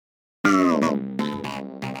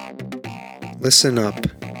Listen up.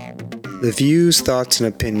 The views, thoughts, and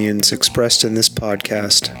opinions expressed in this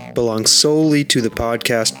podcast belong solely to the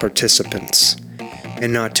podcast participants,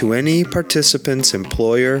 and not to any participant's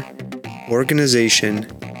employer, organization,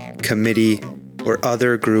 committee, or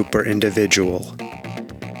other group or individual.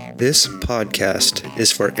 This podcast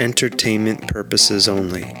is for entertainment purposes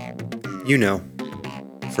only. You know,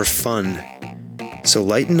 for fun. So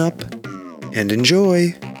lighten up and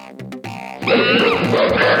enjoy.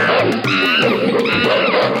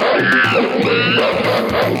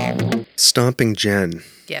 Stomping Jen.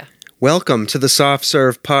 Yeah. Welcome to the Soft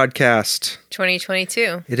Serve Podcast.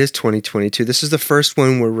 2022. It is 2022. This is the first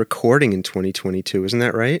one we're recording in 2022. Isn't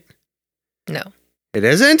that right? No. It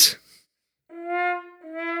isn't?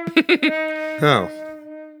 Oh.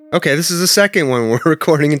 Okay, this is the second one we're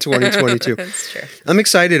recording in 2022. That's true. I'm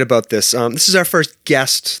excited about this. This is our first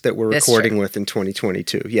guest that we're That's recording true. with in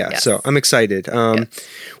 2022. Yeah, Yes. so I'm excited. Yes.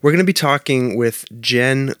 We're going to be talking with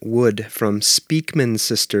Jen Wood from Speakman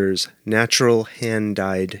Sisters Natural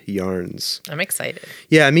Hand-Dyed Yarns. I'm excited.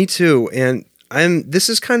 Yeah, me too. And this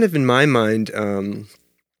is kind of in my mind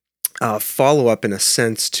a follow-up in a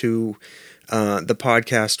sense to the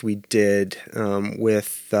podcast we did with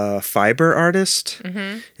fiber artist.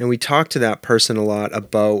 Mm-hmm. And we talked to that person a lot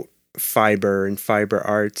about fiber and fiber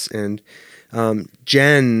arts. And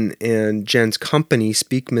Jen and Jen's company,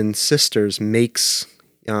 Speakman Sisters, makes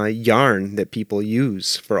yarn that people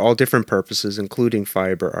use for all different purposes, including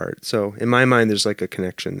fiber art. So in my mind, there's like a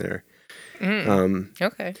connection there.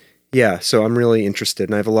 Okay. Yeah, so I'm really interested,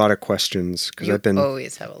 and I have a lot of questions because You I've been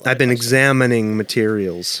always have a lot. I've been of questions. examining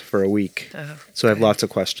materials for a week, Oh, so I have good. lots of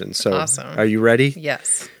questions. So, Awesome. Are you ready?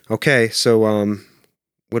 Yes. Okay, so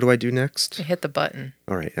what do I do next? You hit the button.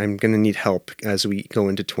 All right, I'm gonna need help as we go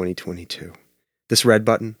into 2022. This red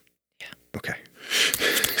button? Yeah. Okay.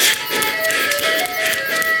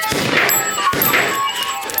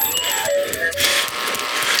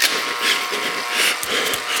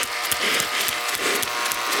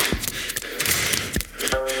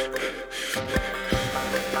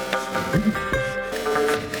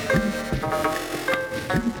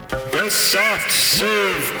 The Soft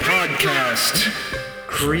Serve Podcast.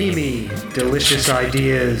 Creamy, delicious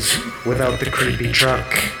ideas without the creepy truck.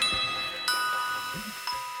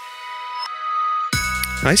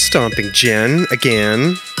 Hi, Stomping Jen,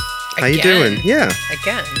 again. How you Again? doing? Yeah,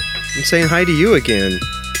 Again. I'm saying hi to you again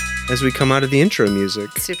as we come out of the intro music.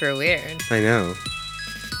 Super weird. I know.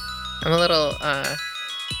 I'm a little, I'm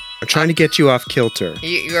trying to get you off kilter.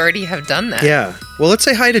 you already have done that. Yeah. Well, let's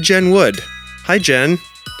say hi to Jen Wood. Hi, Jen.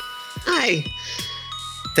 Hi.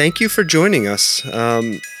 Thank you for joining us.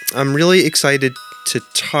 I'm really excited to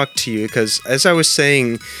talk to you because, as I was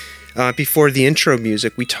saying before the intro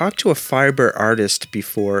music, we talked to a fiber artist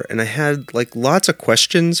before, and I had like lots of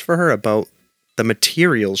questions for her about the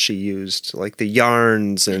materials she used, like the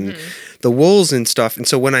yarns and the wools and stuff. And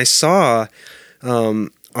so when I saw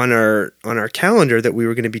on our calendar that we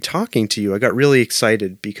were going to be talking to you, I got really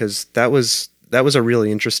excited because that was a really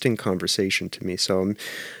interesting conversation to me. So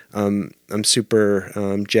I'm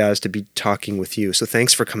super jazzed to be talking with you. So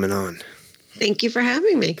thanks for coming on. Thank you for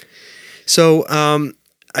having me. So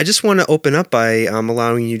I just want to open up by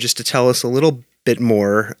allowing you just to tell us a little bit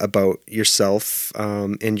more about yourself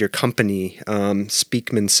and your company,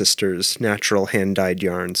 Speakman Sisters Natural Hand-Dyed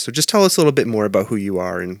Yarns. So just tell us a little bit more about who you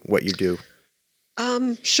are and what you do.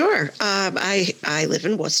 Sure. I live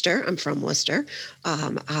in Worcester. I'm from Worcester.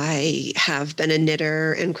 I have been a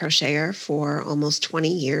knitter and crocheter for almost 20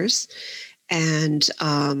 years. And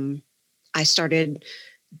I started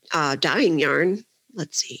dyeing yarn,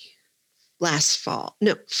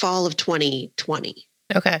 fall of 2020.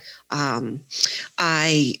 Okay.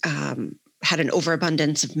 I had an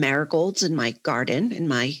overabundance of marigolds in my garden, in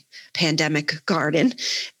my pandemic garden.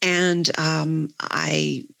 And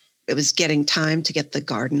it was getting time to get the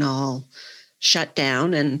garden all shut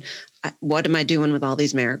down. And what am I doing with all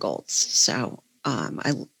these marigolds? So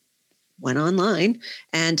I went online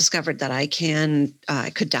and discovered that I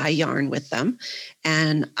could dye yarn with them.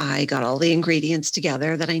 And I got all the ingredients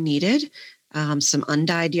together that I needed, some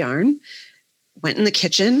undyed yarn, went in the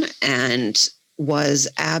kitchen and was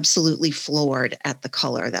absolutely floored at the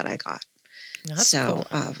color that I got. That's cool.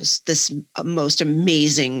 It was this most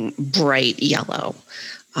amazing bright yellow.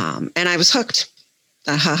 And I was hooked.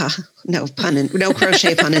 No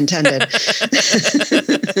crochet pun intended.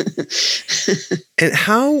 And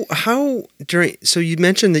so you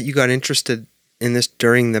mentioned that you got interested in this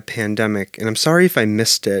during the pandemic, and I'm sorry if I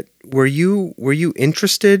missed it. Were you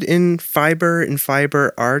interested in fiber and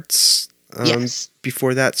fiber arts Yes.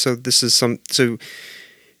 before that? So this is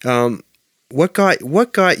what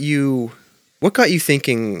got you what got you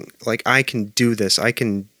thinking, like, I can do this? I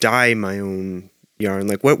can dye my own yarn.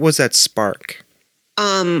 Like, what was that spark?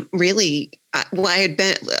 Really, well, I had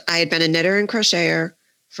been a knitter and crocheter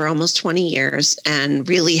for almost 20 years, and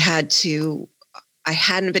really I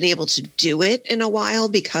hadn't been able to do it in a while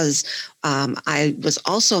because I was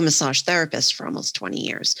also a massage therapist for almost 20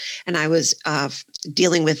 years, and I was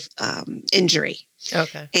dealing with injury.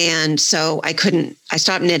 Okay. And so I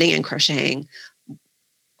stopped knitting and crocheting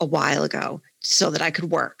a while ago so that I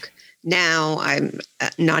could work. Now I'm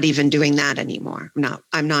not even doing that anymore.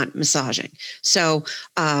 I'm not massaging. So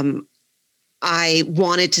I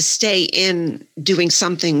wanted to stay in doing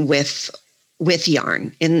something with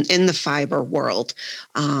yarn in the fiber world.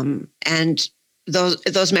 And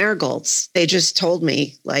those marigolds, they just told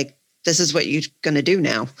me, like, this is what you're going to do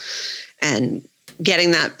now. And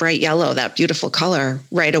getting that bright yellow, that beautiful color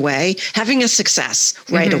right away, having a success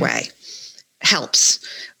right away helps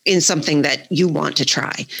in something that you want to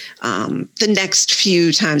try. The next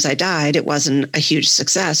few times I dyed, it wasn't a huge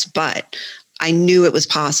success, but I knew it was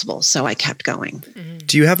possible, so I kept going.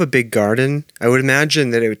 Do you have a big garden? I would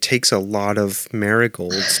imagine that it takes a lot of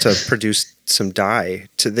marigolds to produce some dye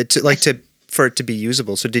for it to be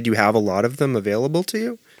usable. So did you have a lot of them available to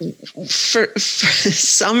you? For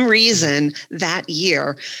some reason that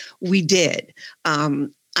year we did.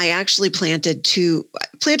 I actually planted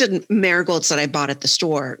marigolds that I bought at the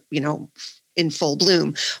store, in full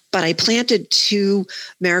bloom, but I planted 2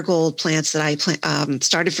 marigold plants that I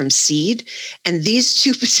started from seed. And these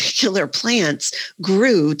 2 particular plants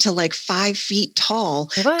grew to like 5 feet tall,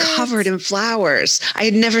 covered in flowers. I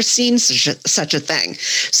had never seen such a thing.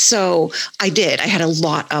 So I did. I had a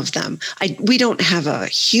lot of them. We don't have a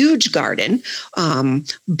huge garden,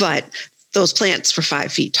 but those plants were 5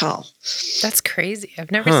 feet tall. That's crazy.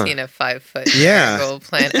 I've never seen a 5-foot marigold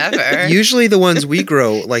plant ever. Usually the ones we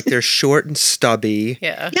grow, like, they're short and stubby.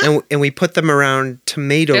 Yeah. And we put them around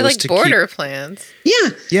tomatoes. They're like border plants.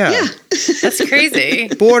 Yeah. That's crazy.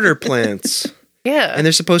 Border plants. Yeah. And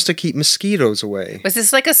they're supposed to keep mosquitoes away. Was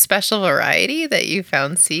this like a special variety that you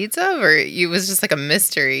found seeds of, or it was just like a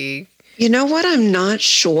mystery? You know what? I'm not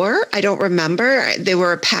sure. I don't remember. They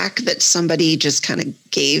were a pack that somebody just kind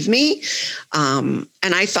of gave me. And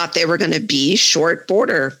I thought they were going to be short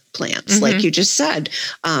border plants, like you just said.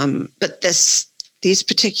 But these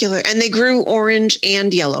particular, and they grew orange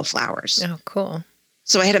and yellow flowers. Oh, cool.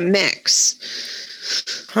 So I had a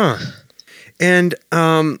mix. Huh. And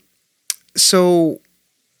so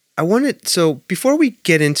before we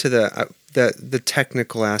get into the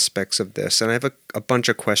technical aspects of this, and I have a bunch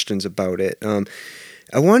of questions about it.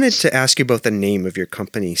 I wanted to ask you about the name of your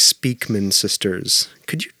company, Speakman Sisters.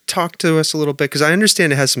 Could you talk to us a little bit? Because I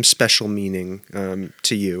understand it has some special meaning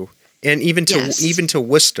to you, and even to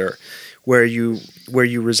Worcester, where you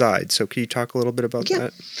reside. So could you talk a little bit about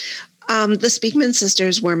that? The Speakman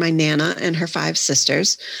sisters were my Nana and her 5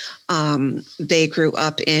 sisters. They grew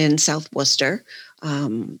up in South Worcester.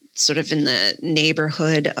 Sort of in the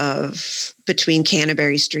neighborhood of between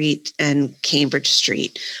Canterbury Street and Cambridge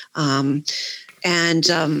Street. There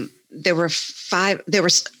were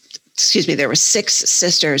 6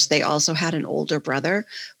 sisters. They also had an older brother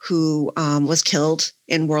who was killed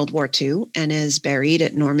in World War II and is buried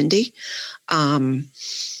at Normandy.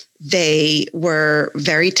 They were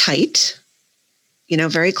very tight,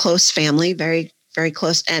 very close family, very, very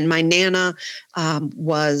close. And my Nana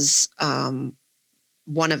was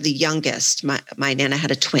one of the youngest. My Nana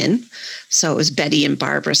had a twin, so it was Betty and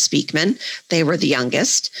Barbara Speakman. They were the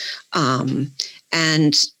youngest,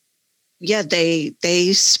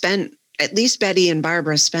 they spent, at least Betty and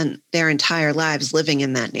Barbara spent their entire lives living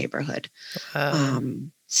in that neighborhood. Wow.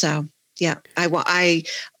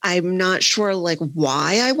 I'm not sure like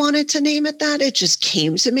why I wanted to name it that. It just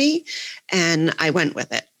came to me, and I went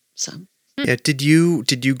with it. So. Yeah. Did you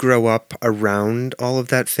grow up around all of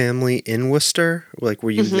that family in Worcester? Like, were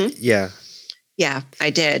you? Yeah. Yeah, I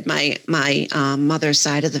did. My mother's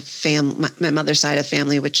side of the family, my mother's side of the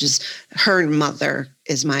family, which is her mother,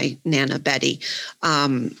 is my Nana Betty.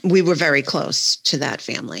 We were very close to that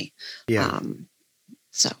family. Yeah.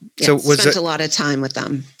 Spent a lot of time with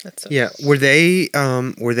them. Were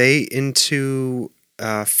they into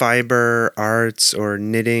fiber arts or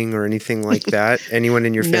knitting or anything like that? Anyone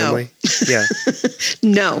in your family? Yeah.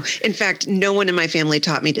 No. In fact, no one in my family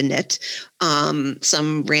taught me to knit.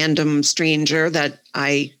 Some random stranger that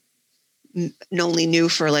I only knew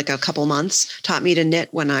for like a couple months taught me to knit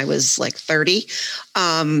when I was like 30.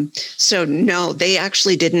 So no, they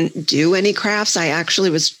actually didn't do any crafts. I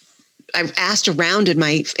asked around in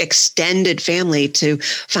my extended family to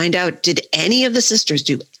find out, did any of the sisters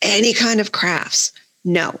do any kind of crafts?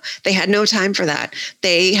 No, they had no time for that.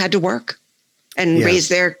 They had to work and raise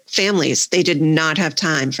their families. They did not have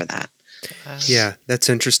time for that. Yeah, that's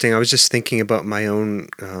interesting. I was just thinking about my own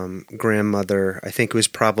grandmother. I think it was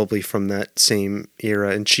probably from that same era,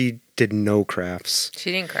 and she did no crafts.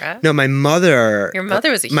 She didn't craft? No, my mother. Your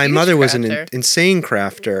mother was a my huge mother was an crafter. insane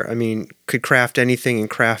crafter. I mean, could craft anything and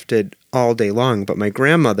crafted all day long. But my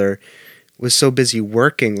grandmother was so busy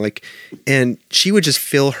working, and she would just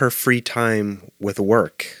fill her free time with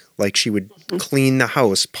work. Like she would clean the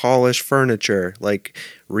house, polish furniture, like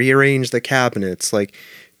rearrange the cabinets,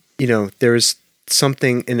 there's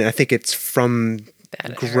something, and I think it's from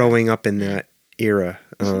That growing up in that era.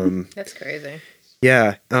 That's crazy.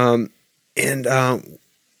 Yeah. And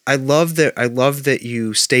I love that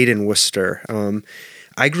you stayed in Worcester.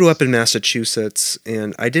 I grew up in Massachusetts,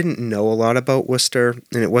 and I didn't know a lot about Worcester,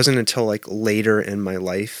 and it wasn't until later in my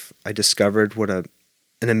life I discovered what an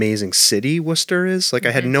amazing city Worcester is.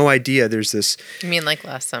 I had no idea there's this. You mean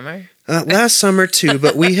last summer? Last summer too,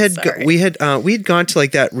 but we had Sorry. we had gone to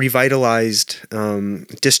that revitalized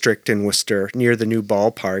district in Worcester near the new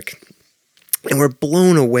ballpark, and we're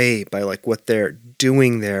blown away by what they're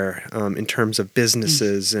doing there in terms of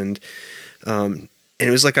businesses, and it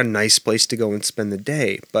was a nice place to go and spend the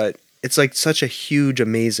day. But it's such a huge,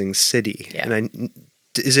 amazing city. Yeah. And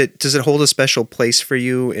does it hold a special place for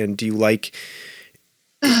you? And do you like?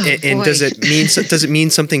 And does it mean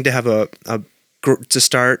something to have to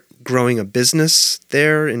start growing a business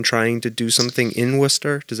there and trying to do something in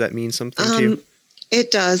Worcester? Does that mean something to you?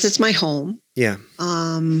 It does. It's my home. Yeah.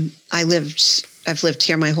 I've lived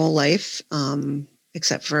here my whole life,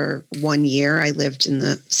 except for 1 year. I lived in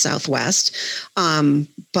the Southwest,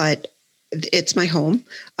 but it's my home.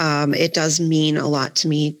 It does mean a lot to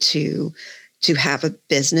me to have a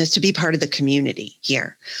business, to be part of the community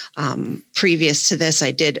here. Previous to this,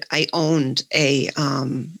 I owned a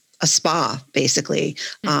spa, basically,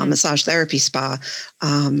 massage therapy spa.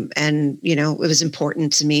 And, it was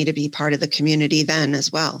important to me to be part of the community then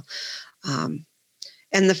as well. And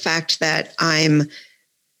the fact that I'm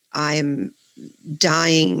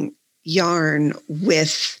dyeing yarn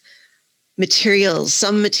with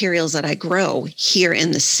some materials that I grow here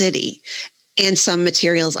in the city, and some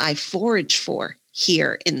materials I forage for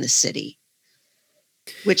here in the city,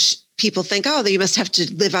 which people think, you must have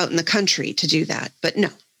to live out in the country to do that. But no.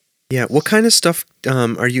 Yeah. What kind of stuff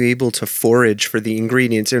are you able to forage for the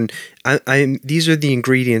ingredients? And these are the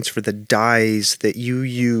ingredients for the dyes that you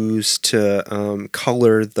use to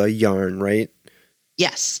color the yarn, right?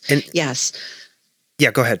 Yes. Yes.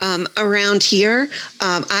 Yeah, go ahead. Around here,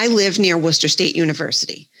 I live near Worcester State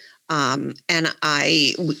University. And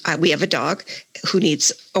we have a dog who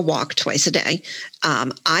needs a walk twice a day.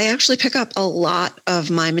 I actually pick up a lot of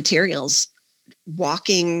my materials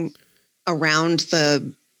walking around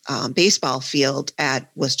the baseball field at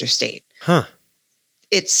Worcester State. Huh.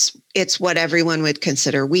 It's what everyone would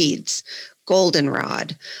consider weeds: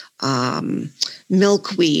 goldenrod,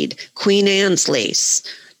 milkweed, Queen Anne's lace,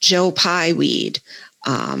 Joe Pye weed.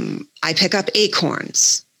 I pick up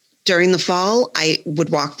acorns. During the fall, I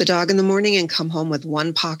would walk the dog in the morning and come home with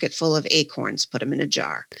one pocket full of acorns, put them in a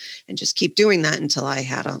jar, and just keep doing that until I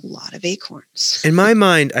had a lot of acorns. In my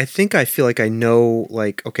mind, I feel like I know,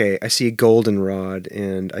 okay, I see a goldenrod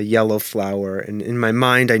and a yellow flower, and in my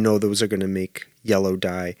mind, I know those are going to make yellow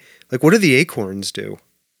dye. What do the acorns do?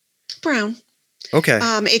 Brown. Okay.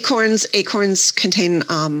 Acorns contain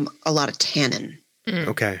a lot of tannin.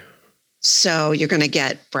 Okay. So you're going to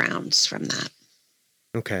get browns from that.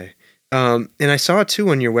 Okay. And I saw too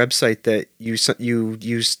on your website that you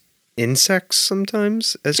use insects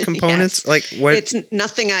sometimes as components. Yes. What? It's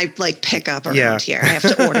nothing I pick up around here. I have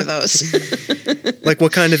to order those.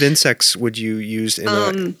 What kind of insects would you use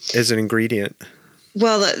as an ingredient?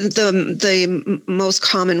 Well, the most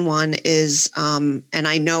common one is, and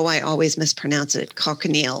I know I always mispronounce it,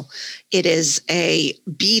 cochineal. It is a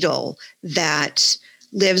beetle that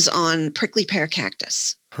lives on prickly pear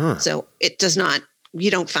cactus. Huh. So it does not. You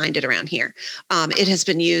don't find it around here. It has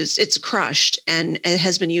been used. It's crushed, and it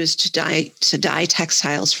has been used to dye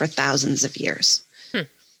textiles for thousands of years.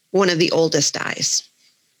 One of the oldest dyes.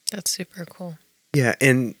 That's super cool. Yeah,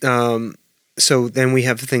 and so then we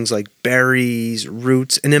have things like berries,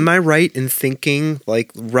 roots, and am I right in thinking,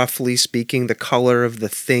 roughly speaking, the color of the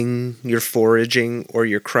thing you're foraging or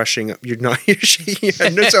you're crushing? You're shaking your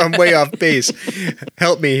head. No, so I'm way off base.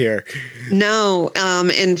 Help me here. No,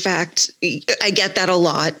 in fact, I get that a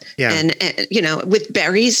lot. Yeah. And with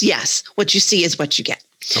berries, yes, what you see is what you get.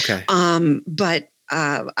 Okay. But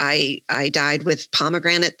I dyed with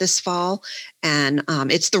pomegranate this fall, and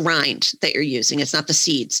it's the rind that you're using. It's not the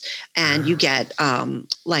seeds, and you get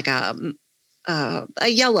like a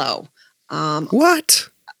yellow. What?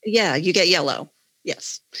 Yeah, you get yellow.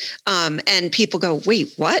 Yes. And people go,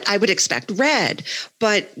 wait, what? I would expect red.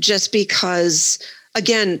 But just because,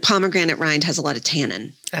 again, pomegranate rind has a lot of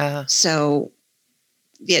tannin. So,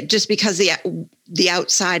 yeah, just because the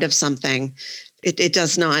outside of something, it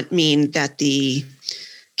does not mean that the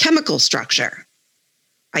chemical structure,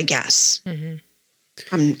 I guess.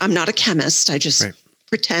 Mm-hmm. I'm not a chemist. I just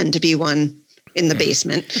pretend to be one in the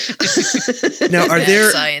basement. Now, are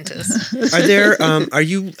scientists?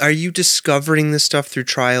 Are you discovering this stuff through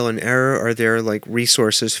trial and error? Are there like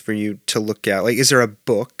resources for you to look at? Like, is there a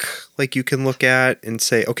book like you can look at and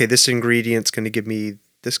say, okay, this ingredient's going to give me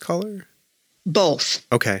this color? Both.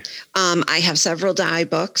 Okay. I have several dyeing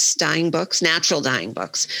books, natural dyeing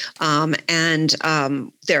books. And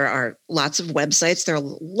there are lots of websites. There are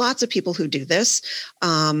lots of people who do this.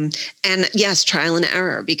 And yes, trial and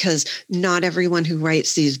error, because not everyone who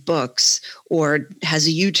writes these books or has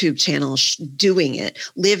a YouTube channel doing it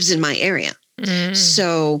lives in my area.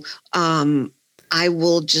 So I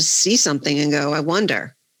will just see something and go, I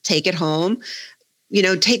wonder, take it home,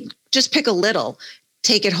 just pick a little.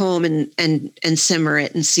 Take it home and simmer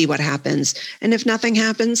it and see what happens. And if nothing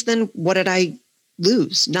happens, then what did I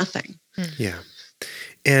lose? Nothing. Yeah.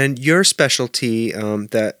 And your specialty,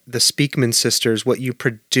 that the Speakman sisters, what you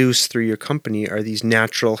produce through your company are these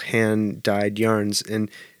natural hand-dyed yarns. And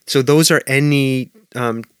so those are any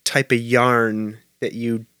type of yarn that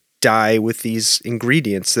you dye with these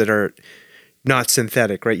ingredients that are not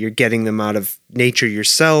synthetic, right? You're getting them out of nature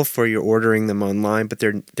yourself, or you're ordering them online, but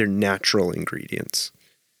they're natural ingredients.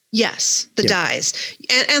 Yes, the dyes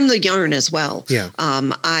and the yarn as well. Yeah.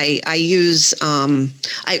 I use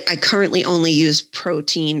I currently only use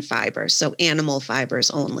protein fibers, so animal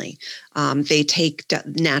fibers only. They take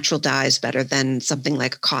natural dyes better than something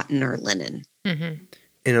like cotton or linen. Mm-hmm.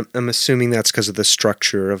 And I'm assuming that's because of the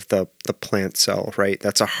structure of the plant cell, right?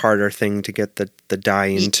 That's a harder thing to get the dye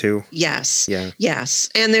into. Yes. Yeah. Yes.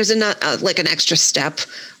 And there's an extra step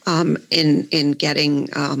in getting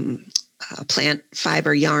plant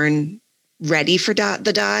fiber yarn ready for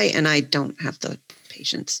the dye, and I don't have the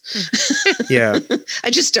patience. Yeah.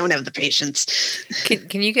 I just don't have the patience.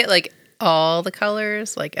 Can you get like all the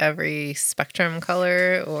colors, like every spectrum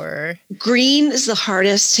color, or green is the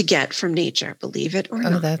hardest to get from nature, believe it or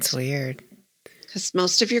not. Oh, that's weird. Because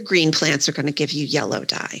most of your green plants are going to give you yellow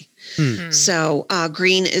dye. So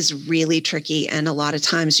green is really tricky, and a lot of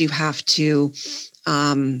times you have to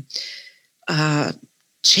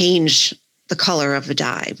change the color of the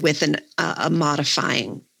dye with a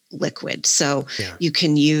modifying liquid. So you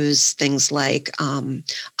can use things like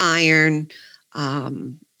iron.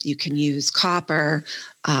 You can use copper,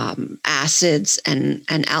 acids, and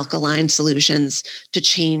alkaline solutions to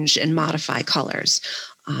change and modify colors.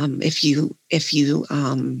 If you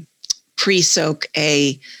pre-soak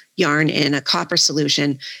a yarn in a copper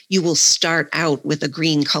solution, you will start out with a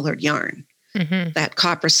green colored yarn. Mm-hmm. That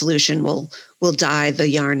copper solution will dye the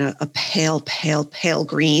yarn a pale, pale, pale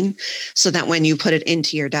green, so that when you put it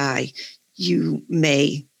into your dye,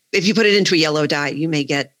 if you put it into a yellow dye, you may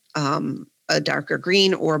get a darker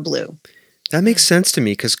green or blue. That makes sense to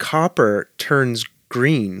me, because copper turns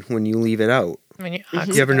green when you leave it out. When you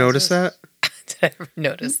ever notice that? Did I ever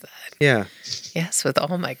notice that? Yeah. Yes, with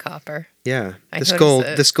all my copper. Yeah. This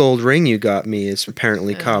gold ring you got me is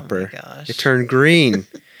apparently copper. Oh my gosh. It turned green.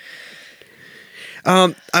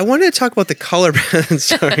 I wanted to talk about the color.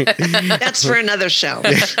 Sorry. That's for another show.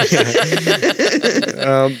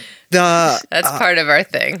 That's part of our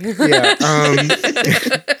thing.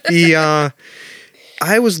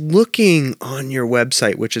 I was looking on your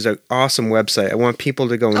website, which is an awesome website. I want people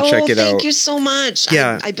to go and check it out. Thank you so much.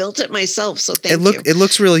 Yeah. I built it myself, so thank you. It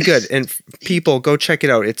looks really good. And people, go check it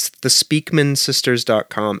out. It's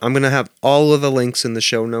thespeakmansisters.com. I'm going to have all of the links in the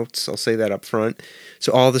show notes. I'll say that up front.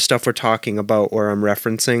 So all the stuff we're talking about or I'm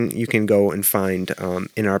referencing, you can go and find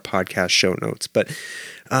in our podcast show notes. But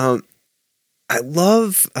I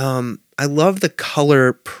love the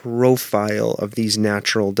color profile of these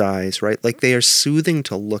natural dyes, right? Like, they are soothing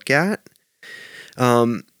to look at.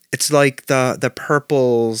 It's like the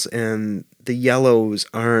purples and the yellows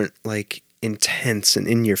aren't like intense and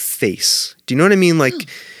in your face. Do you know what I mean? Like,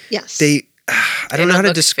 yes. I don't know how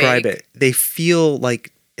to describe it. They feel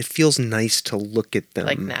like, it feels nice to look at them.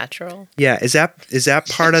 Like natural? Yeah. Is that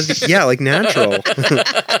part of like natural?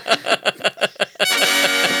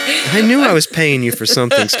 I knew I was paying you for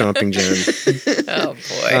something, Stomping Jen. Oh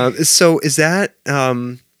boy. So is that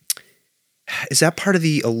that part of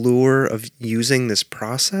the allure of using this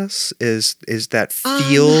process? Is that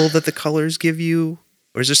feel that the colors give you,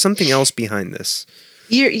 or is there something else behind this?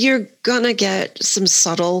 You're gonna get some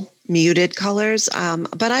subtle muted colors,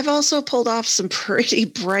 but I've also pulled off some pretty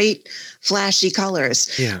bright, flashy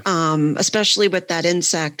colors. Yeah. Especially with that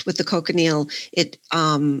insect with the cochineal, it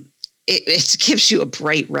gives you a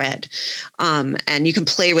bright red, and you can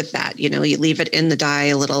play with that. You leave it in the dye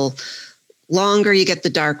a little longer, you get the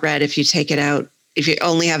dark red. If you take it out, if you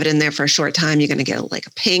only have it in there for a short time, you're going to get like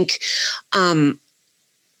a pink. I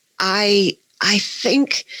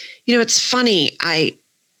think, it's funny.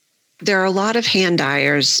 There are a lot of hand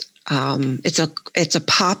dyers. It's a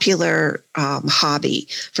popular hobby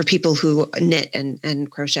for people who knit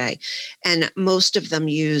and crochet, and most of them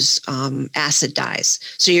use acid dyes.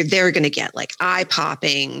 So they're going to get like eye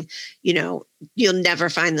popping. You'll never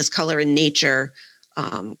find this color in nature.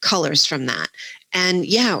 Colors from that. And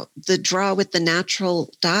yeah, the draw with the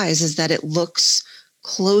natural dyes is that it looks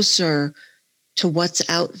closer to what's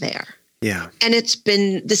out there. Yeah. And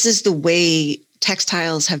this is the way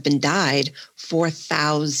textiles have been dyed for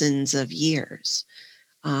thousands of years.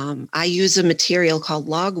 I use a material called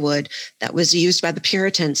logwood that was used by the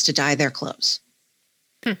Puritans to dye their clothes.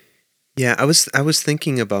 Yeah, I was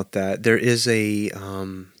thinking about that. There is this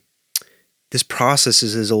process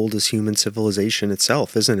is as old as human civilization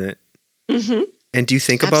itself, isn't it? Mm-hmm. And do you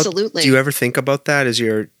think Absolutely. do you ever think about that as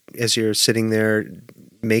you're sitting there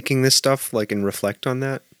making this stuff, like, and reflect on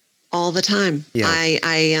that? All the time. Yeah.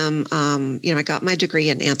 I am, I got my degree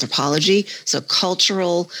in anthropology. So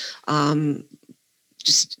cultural,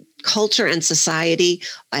 just culture and society,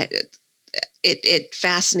 it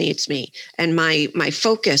fascinates me. And my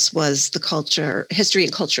focus was the history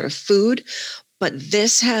and culture of food. But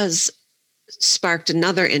this has sparked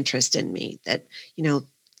another interest in me that,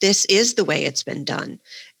 this is the way it's been done.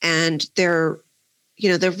 And there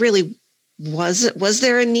really was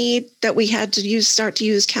there a need that we had to start to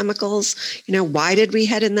use chemicals? Why did we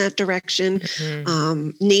head in that direction?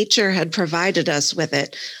 Mm-hmm. Nature had provided us with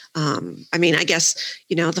it. I guess,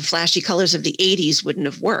 the flashy colors of the 80s wouldn't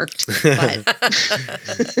have worked, but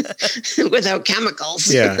without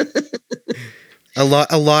chemicals. Yeah. A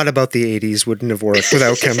lot about the 80s wouldn't have worked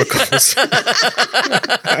without chemicals.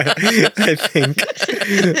 I think.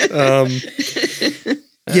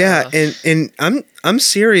 Yeah, and I'm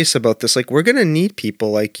serious about this. Like, we're gonna need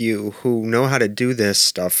people like you who know how to do this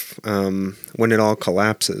stuff when it all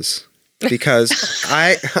collapses. Because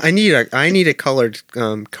I need a colored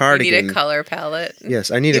cardigan. You need a color palette.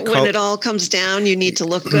 Yes, I need a when it all comes down, you need to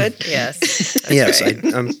look good. Yes. Yes, right.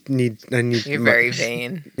 I need. You're very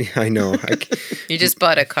vain. Yeah, I know. You just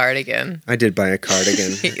bought a cardigan. I did buy a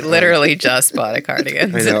cardigan. You literally just bought a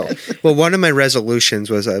cardigan. I know. Well, one of my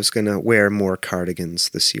resolutions was I was going to wear more cardigans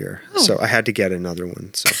this year, so I had to get another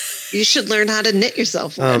one. So you should learn how to knit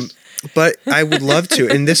yourself one. But I would love to.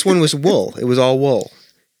 And this one was wool. It was all wool.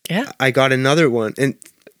 Yeah. I got another one, and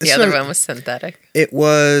the other one was synthetic. It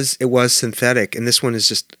was synthetic, and this one is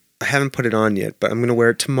just. I haven't put it on yet, but I'm going to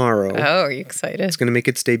wear it tomorrow. Oh, are you excited? It's going to make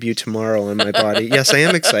its debut tomorrow on my body. Yes, I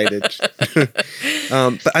am excited.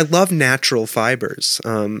 But I love natural fibers,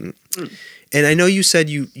 and I know you said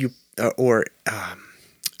you are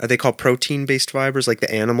they called protein-based fibers, like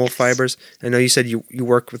the animal fibers? I know you said you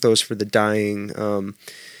work with those for the dyeing.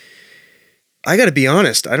 I got to be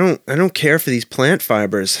honest. I don't care for these plant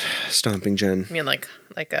fibers, Stomping Jen. You mean like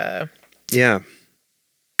a? Yeah.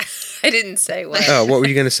 I didn't say what. Oh, what were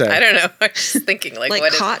you gonna say? I don't know. I was thinking like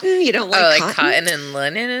what cotton. You don't like cotton? Like cotton and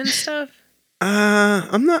linen and stuff.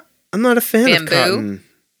 I'm not a fan of cotton.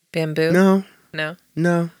 Bamboo. No.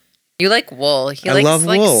 You like wool. I love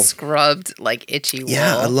wool. Scrubbed, like itchy wool.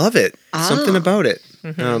 Yeah, I love it. Something about it.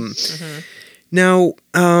 Mm-hmm. Now,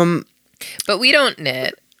 but we don't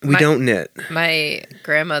knit. We don't knit. My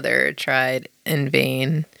grandmother tried in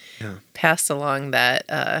vain. Yeah. Passed along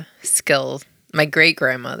that skill. My great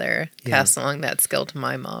grandmother passed along that skill to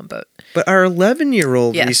my mom, but our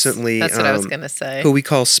 11-year-old recently, that's what I was gonna say, who we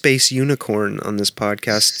call Space Unicorn on this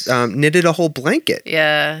podcast, knitted a whole blanket.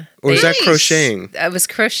 Yeah, or was that crocheting? I was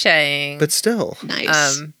crocheting, but still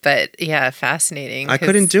nice. But yeah, fascinating. I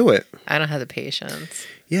couldn't do it. I don't have the patience.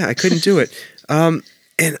 Yeah, I couldn't do it. And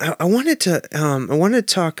I wanted to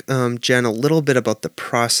talk, Jen, a little bit about the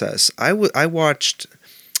process. I watched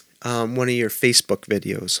one of your Facebook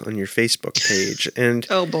videos on your Facebook page, and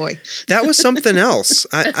oh boy, that was something else.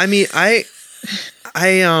 I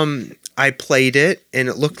played it, and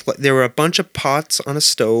it looked like there were a bunch of pots on a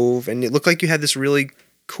stove, and it looked like you had this really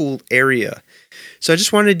cool area. So I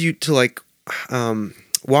just wanted you to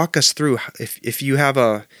walk us through if you have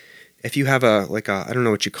a like a, I don't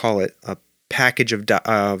know what you call it, a package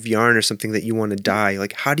of yarn or something that you want to dye.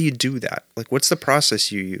 Like, how do you do that? Like, what's the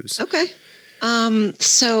process you use? Okay.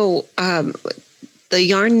 The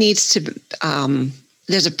yarn needs to,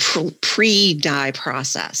 there's a pre-dye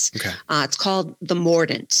process. Okay. It's called the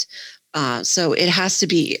mordant. So it has to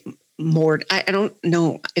be I don't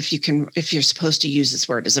know if you're supposed to use this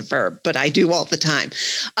word as a verb, but I do all the time.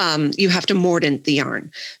 You have to mordant the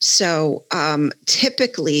yarn. So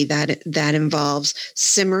typically that involves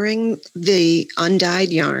simmering the undyed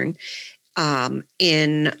yarn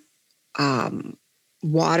in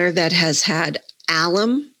water that has had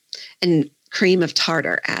alum and cream of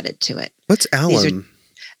tartar added to it. What's alum?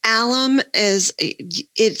 Alum is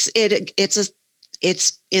it's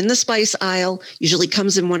in the spice aisle. Usually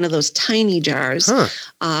comes in one of those tiny jars,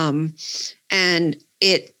 and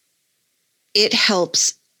it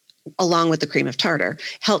helps, along with the cream of tartar,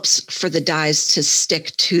 helps for the dyes to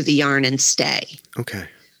stick to the yarn and stay. Okay.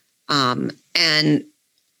 And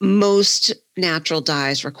most natural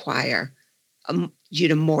dyes require you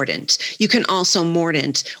to mordant. You can also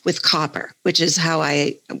mordant with copper, which is how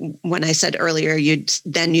when I said earlier, you'd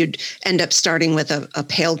end up starting with a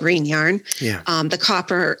pale green yarn. Yeah. The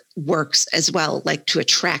copper works as well, like to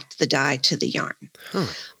attract the dye to the yarn. Huh.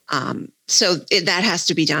 So that has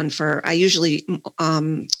to be done I usually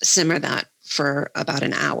simmer that for about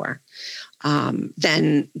an hour.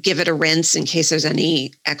 Then give it a rinse in case there's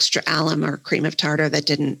any extra alum or cream of tartar that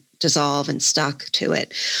didn't dissolve and stuck to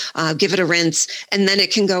it. Give it a rinse, and then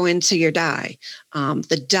it can go into your dye.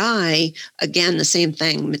 The dye, again, the same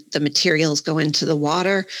thing. The materials go into the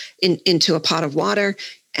water, into a pot of water,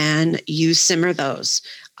 and you simmer those.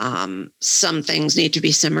 Some things need to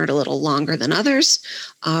be simmered a little longer than others,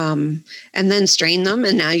 and then strain them.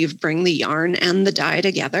 And now you bring the yarn and the dye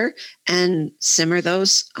together and simmer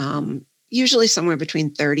those, usually somewhere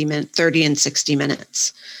between 30 and 60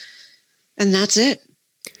 minutes. And that's it.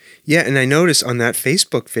 Yeah, and I noticed on that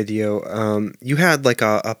Facebook video, you had like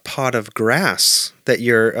a pot of grass that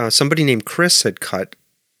somebody named Chris had cut.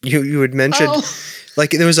 You had mentioned,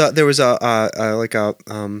 like there was a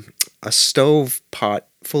stove pot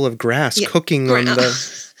full of grass cooking on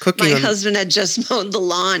the cooking. My husband had just mowed the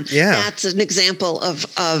lawn. Yeah, that's an example of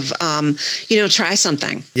try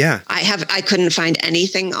something. Yeah, I couldn't find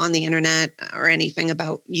anything on the internet or anything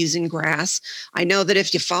about using grass. I know that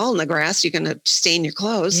if you fall in the grass, you're going to stain your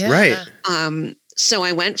clothes. Yeah. Right. So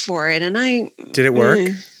I went for it, and did it work?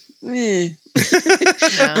 I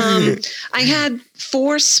had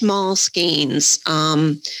 4 small skeins,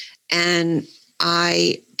 and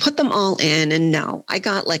I put them all in, and I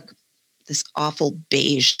got like this awful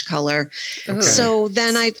beige color. Okay. So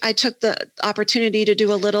then I took the opportunity to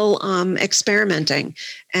do a little experimenting,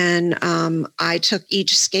 and I took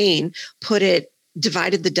each skein,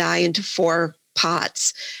 divided the dye into 4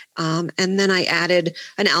 pots. And then I added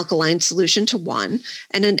an alkaline solution to one,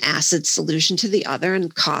 and an acid solution to the other,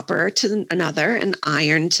 and copper to another, and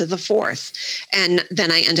iron to the 4th. And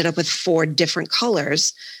then I ended up with 4 different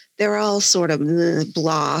colors. They're all sort of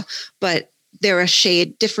blah, but they're a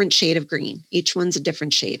different shade of green. Each one's a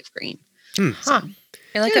different shade of green. Huh.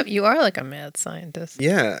 You are like a mad scientist.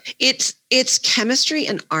 Yeah. It's chemistry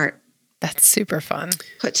and art. That's super fun.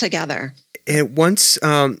 Put together. And once,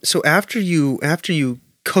 so after you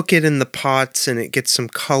cook it in the pots and it gets some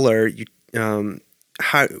color,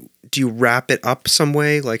 how do you wrap it up some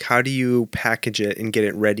way? Like, how do you package it and get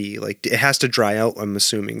it ready? Like, it has to dry out, I'm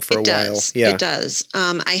assuming, for a while. Yeah, it does.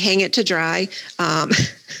 I hang it to dry. And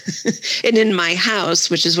in my house,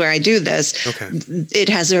 which is where I do this, it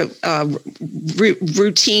has a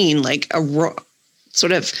routine, like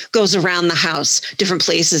sort of goes around the house, different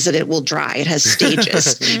places that it will dry. It has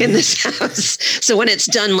stages in this house. So when it's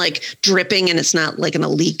done like dripping and it's not like going to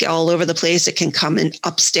leak all over the place, it can come in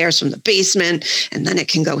upstairs from the basement, and then it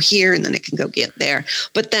can go here, and then it can go get there.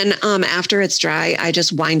 But then after it's dry, I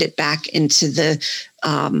just wind it back into the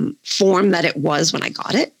form that it was when I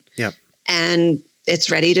got it. Yep. And it's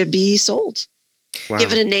ready to be sold. Wow.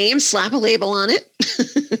 Give it a name, slap a label on it.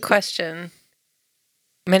 Question.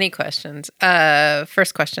 Many questions.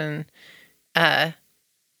 First question. Now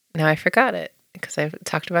I forgot it because I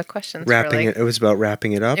talked about questions. It was about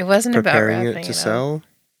wrapping it up. It wasn't about preparing wrapping it to sell.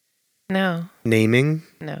 No. Naming.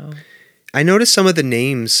 No. I noticed some of the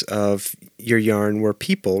names of your yarn were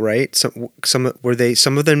people, right? Some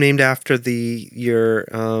of them named after your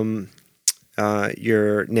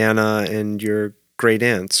nana and your great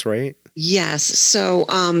aunts, right? Yes. So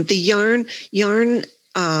the yarn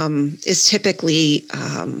is typically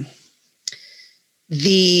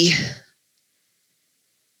the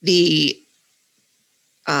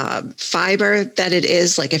fiber that it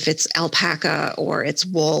is, like if it's alpaca or it's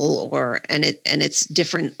wool and it's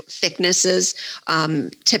different thicknesses.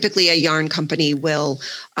 Typically a yarn company will,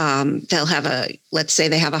 they'll have let's say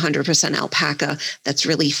they have 100% alpaca that's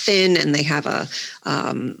really thin, and they have a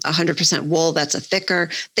 100% wool that's a thicker.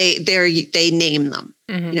 They name them.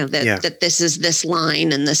 That this is this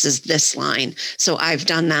line and this is this line. So I've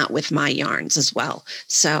done that with my yarns as well.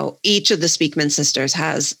 So each of the Speakman sisters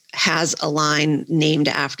has a line named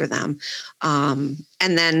after them. And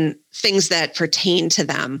then things that pertain to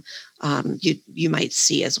them, you might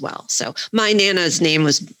see as well. So my Nana's name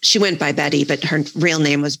she went by Betty, but her real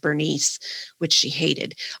name was Bernice, which she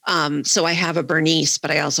hated. So I have a Bernice,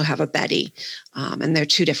 but I also have a Betty. And they're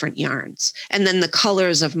two different yarns. And then the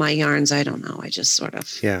colors of my yarns, I don't know. I just sort of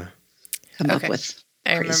come up with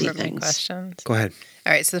crazy things. My questions. Go ahead.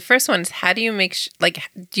 All right. So the first one is, how do you make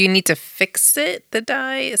do you need to fix the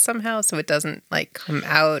dye somehow so it doesn't like come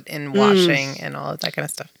out in washing and all of that kind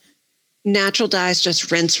of stuff? Natural dyes,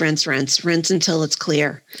 just rinse until it's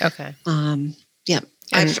clear. Okay. Yeah.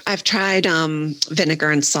 I've tried vinegar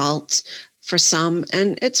and salt for some,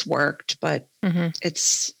 and it's worked, but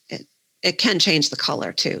it can change the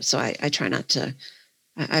color too. So I try not to.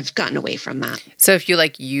 I've gotten away from that. So if you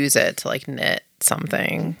like use it to like knit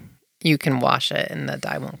something, you can wash it and the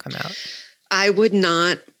dye won't come out. I would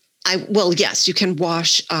not. Well, yes, you can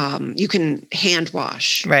wash. You can hand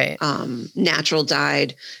wash. Right. Natural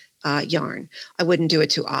dyed yarn. I wouldn't do it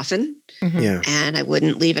too often. Yeah. And I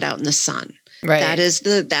wouldn't leave it out in the sun. Right. That is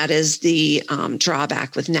the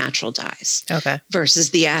drawback with natural dyes. Okay.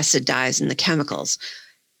 Versus the acid dyes and the chemicals.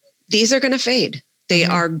 These are going to fade. They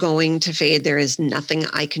are going to fade. There is nothing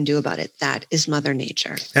I can do about it. That is Mother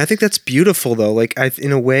Nature. And I think that's beautiful, though. Like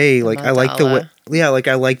in a way, like I like the way. Yeah, like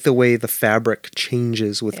I like the way the fabric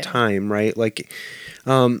changes with time, right? Like,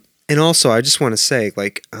 and also I just want to say,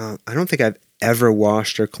 like, I don't think I've ever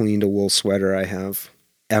washed or cleaned a wool sweater. I have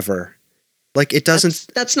ever. Like it doesn't.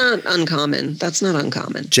 That's not uncommon. That's not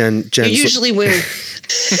uncommon. Jen's usually wear.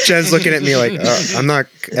 Jen's looking at me like I'm not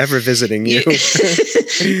ever visiting you.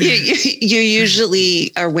 You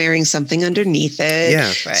usually are wearing something underneath it. Yeah.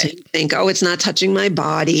 Right. So you think, oh, it's not touching my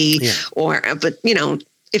body. Yeah. But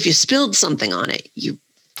if you spilled something on it, you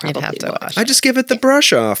probably have to wash I just give it the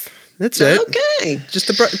brush off. That's it. Okay. Just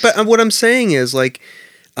the brush. But what I'm saying is like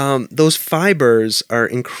those fibers are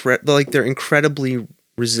incredible. Like they're incredibly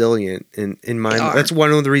resilient in my. That's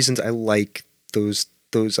one of the reasons I like those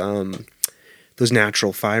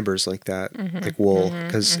natural fibers like that, like wool,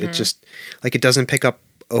 because it just like it doesn't pick up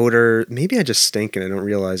odor. Maybe I just stink and I don't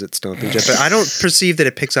realize it's stomping jet, but I don't perceive that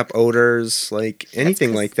it picks up odors like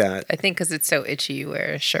anything like that. I think because it's so itchy, you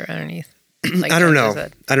wear a shirt underneath. Like I don't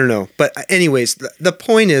know. But anyways, the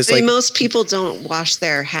point is, like, most people don't wash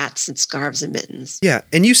their hats and scarves and mittens. Yeah,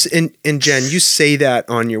 and and Jen, you say that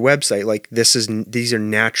on your website, like these are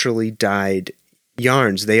naturally dyed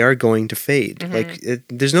yarns. They are going to fade. Like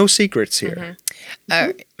there's no secrets here.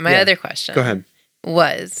 My other question. Go ahead.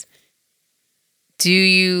 Was, are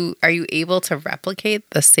you able to replicate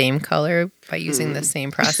the same color by using the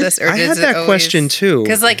same process? Or I had that question too.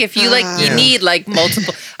 Because like if you you need like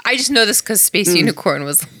multiple. I just know this because Space Unicorn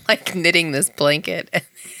was like knitting this blanket and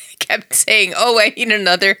kept saying, "Oh, I need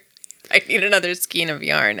another skein of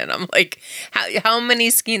yarn," and I'm like, "How many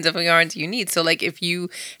skeins of yarn do you need?" So like if you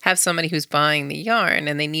have somebody who's buying the yarn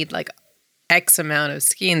and they need like X amount of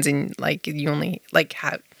skeins, and like you only like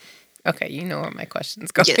have. Okay, you know where my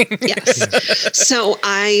question's going. Yes. So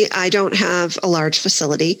I don't have a large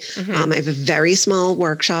facility. I have a very small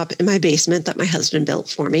workshop in my basement that my husband built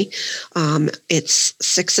for me. It's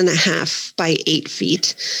 6.5 by 8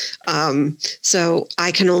 feet. So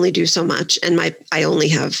I can only do so much. And I only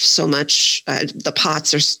have so much. The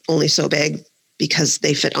pots are only so big because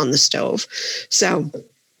they fit on the stove. So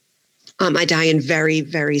I dye in very,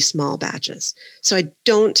 very small batches. So I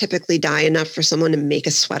don't typically dye enough for someone to make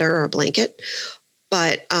a sweater or a blanket.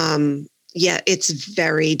 But it's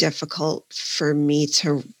very difficult for me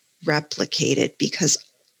to replicate it because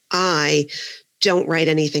I don't write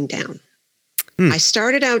anything down. I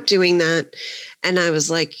started out doing that and I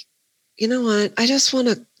was like, you know what? I just want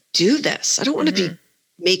to do this. I don't want to be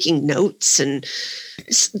making notes, and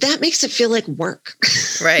that makes it feel like work.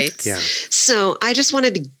 Right. Yeah. So I just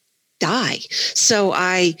wanted to dye. So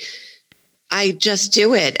I just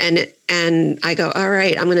do it and I go, all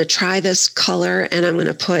right, I'm going to try this color and I'm going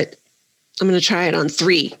to try it on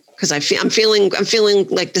 3 because I'm feeling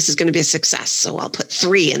like this is going to be a success. So I'll put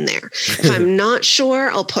 3 in there. If I'm not sure,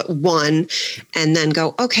 I'll put 1 and then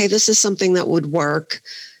go, okay, this is something that would work.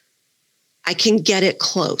 I can get it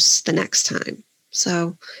close the next time.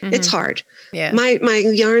 So it's hard. Yeah. My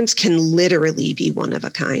yarns can literally be one of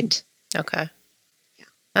a kind. Okay. Yeah.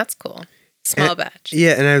 That's cool. Small batch.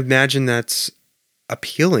 Yeah, and I imagine that's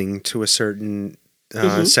appealing to a certain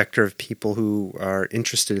sector of people who are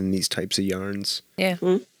interested in these types of yarns. Yeah.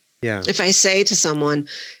 Mm-hmm. Yeah. If I say to someone,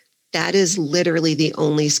 that is literally the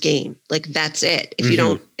only skein, like that's it. If you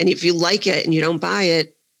don't, and if you like it and you don't buy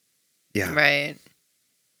it, yeah, right,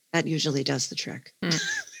 that usually does the trick.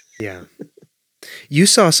 Yeah. You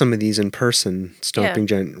saw some of these in person, Stomping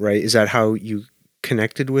Jen, right? Is that how you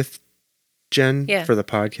connected with Jen for the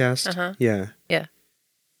podcast? Uh-huh. Yeah. Yeah.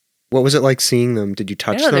 What was it like seeing them? Did you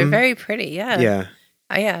touch them? They're very pretty. Yeah.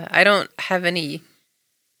 Yeah. I don't have any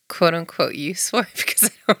quote unquote use for it because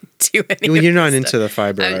I don't do any. Well, you're not stuff. into the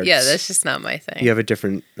fiber arts. Yeah, that's just not my thing. You have a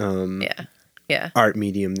different art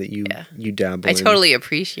medium that you dabble in. I totally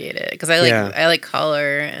appreciate it because I like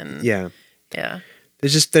color and yeah.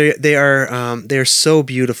 It's just they're so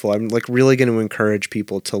beautiful. I'm like really going to encourage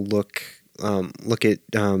people to look at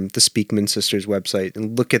the Speakman sisters website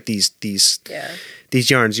and look at these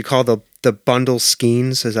yarns. You call the bundle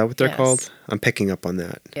skeins. Is that what they're called? I'm picking up on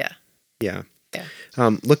that. Yeah. Yeah.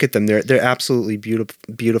 Look at them. They're absolutely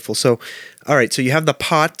beautiful. So, all right. So you have the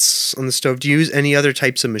pots on the stove. Do you use any other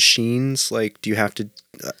types of machines? Like, do you have to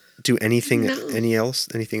do anything? No.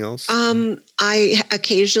 Anything else? I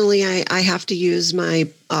occasionally I have to use my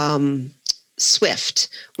Swift,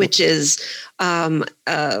 which is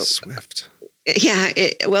Swift. Yeah.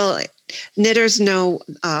 Knitters know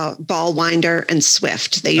ball winder and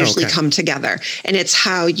Swift. They usually come together, and it's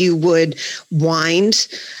how you would wind.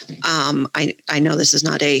 I know this is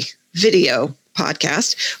not a video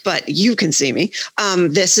podcast, but you can see me.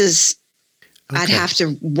 This is I'd have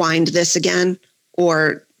to wind this again,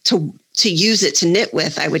 or to use it to knit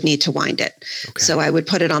with, I would need to wind it. Okay. So I would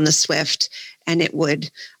put it on the Swift, and it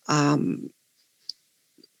would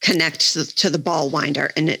connect to the ball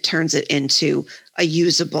winder, and it turns it into a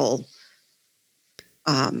usable.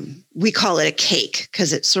 We call it a cake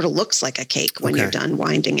because it sort of looks like a cake when you're done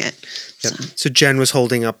winding it. Yep. So Jen was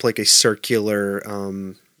holding up like a circular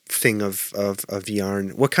thing of yarn.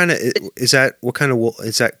 What kind of is that? What kind of wool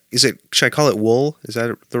is that? Is it? Should I call it wool? Is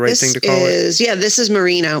that the right thing to call it? Yeah, this is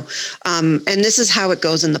merino, and this is how it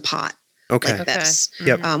goes in the pot. Okay. Like this.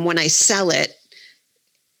 Yep. When I sell it,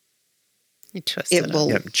 you twist it will.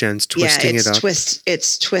 Yep. Jen's twisting it up.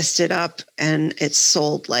 It's twisted up and it's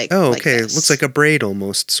sold like. Oh, like okay. this. It looks like a braid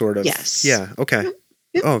almost, sort of. Yes. Yeah. Okay.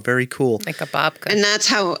 Yep. Oh, very cool. Like a babka. And that's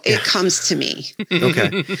how it comes to me.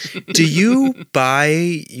 Okay. Do you buy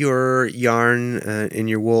your yarn and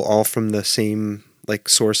your wool all from the same like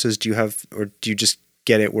sources? Do you have, or do you just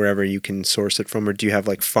get it wherever you can source it from, or do you have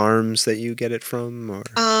like farms that you get it from? Or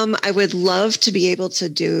I would love to be able to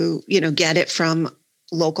get it from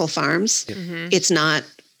local farms. Mm-hmm. It's not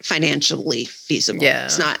financially feasible. Yeah.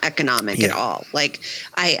 It's not economic at all. Like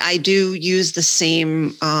I do use the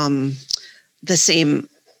same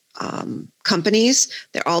companies.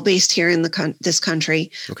 They're all based here in this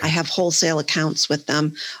country. Okay. I have wholesale accounts with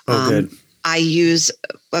them. Good. I use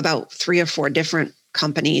about 3 or 4 different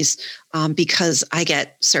companies because I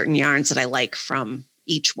get certain yarns that I like from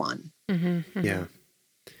each one. Mm-hmm, mm-hmm. Yeah.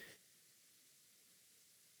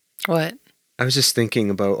 What? I was just thinking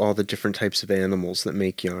about all the different types of animals that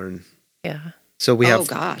make yarn. Yeah. So we have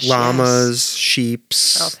llamas,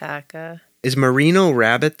 sheeps, alpaca. Is merino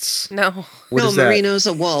rabbits? No. Merino's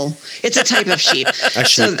a wool. It's a type of sheep.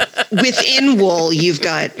 So within wool, you've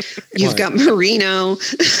got merino.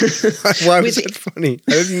 Why was it funny?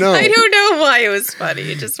 I didn't know. I don't know why it was funny.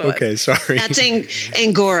 It just was. Okay, sorry. That's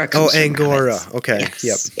Angora. Angora. Okay. Yes,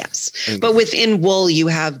 yep. Yes. Angora. But within wool, you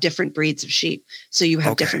have different breeds of sheep. So you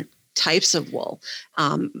have different types of wool.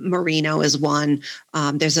 Merino is one.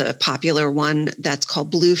 There's a popular one that's called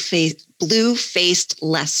blue-faced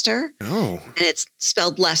Leicester. Oh. And it's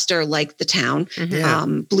spelled Leicester like the town. Mm-hmm. Yeah.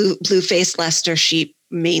 Blue-faced Leicester sheep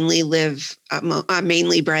mainly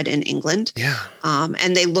mainly bred in England. Yeah.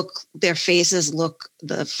 And their faces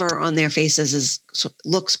the fur on their faces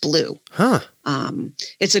looks blue. Huh.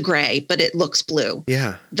 It's a gray, but it looks blue.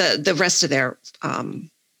 Yeah. The rest of their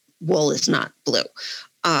wool is not blue.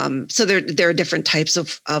 So there are different types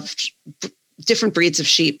of different breeds of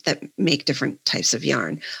sheep that make different types of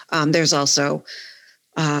yarn. There's also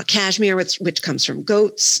cashmere, which comes from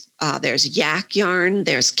goats. There's yak yarn.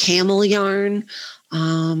 There's camel yarn.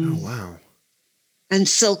 Oh, wow. And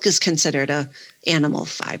silk is considered a animal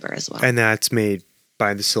fiber as well. And that's made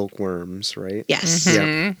by the silkworms, right? Yes.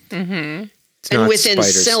 Mm-hmm. Yep. Mm-hmm. And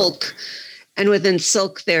within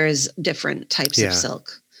silk, there's different types of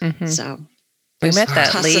silk. Mm-hmm. So we met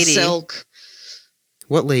that lady. Silk.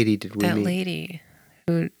 What lady did we That meet? lady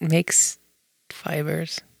who makes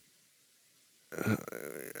fibers.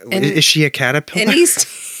 Is she a caterpillar? In East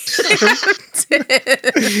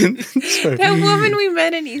That woman we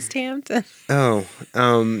met in East Hampton. Oh,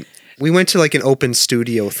 we went to like an open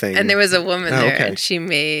studio thing. And there was a woman there, okay. and she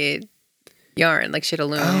made yarn, like she had a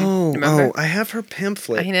loom. Oh, remember? I have her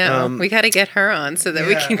pamphlet. I know. We got to get her on so that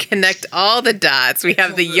we yeah. can connect all the dots. We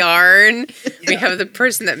have the yarn. We have the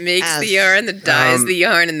person that makes the yarn, that dyes the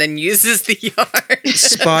yarn, and then uses the yarn.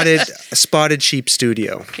 Spotted Sheep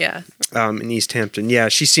Studio. Yeah. In East Hampton. Yeah,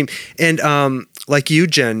 she seemed, and like you,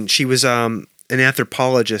 Jen, she was an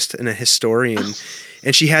anthropologist and a historian.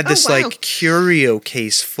 And she had this like curio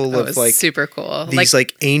case full of like super cool. These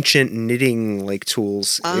like ancient knitting like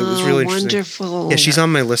tools. It was really interesting. Wonderful. Yeah, she's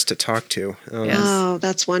on my list to talk to. Oh,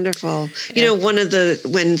 that's wonderful. You know,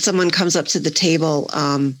 when someone comes up to the table,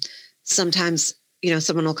 sometimes,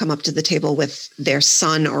 someone will come up to the table with their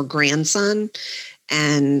son or grandson,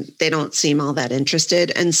 and they don't seem all that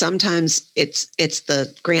interested. And sometimes it's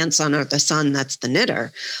the grandson or the son that's the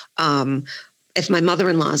knitter. If my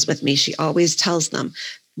mother-in-law is with me, she always tells them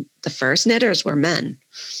the first knitters were men.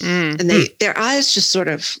 And their eyes just sort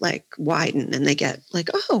of like widen, and they get like,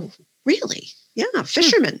 oh, really? Yeah,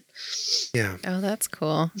 fishermen. Yeah. Oh, that's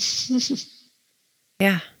cool.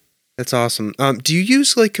 Yeah. That's awesome. Do you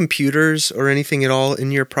use like computers or anything at all in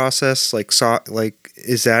your process? Like,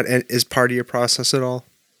 is that part of your process at all?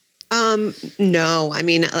 No. I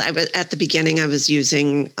mean, at the beginning, I was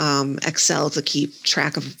using Excel to keep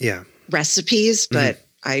track of recipes, but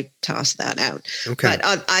I tossed that out. Okay.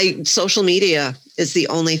 But social media is the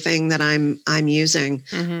only thing that I'm using.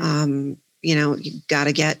 You got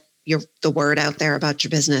to get the word out there about your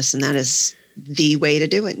business, and that is the way to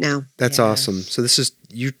do it now. That's awesome. So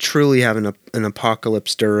you truly have an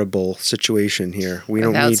apocalypse durable situation here. We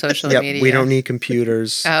Without don't need social media. We don't need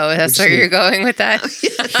computers. Oh, that's where you're going with that?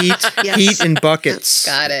 Heat and buckets.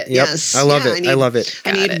 Got it. Yep. Yes. I love it. I love it.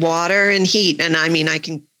 I need water and heat, and I mean,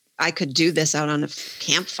 I could do this out on a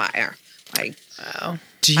campfire. Wow.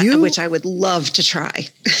 Which I would love to try.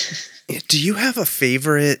 Do you have a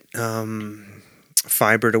favorite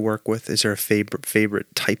fiber to work with? Is there a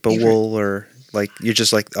favorite type of wool, or like you're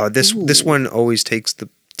just like, oh, this one always takes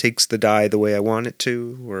the dye the way I want it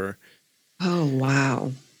to, or? Oh,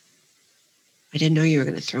 wow. I didn't know you were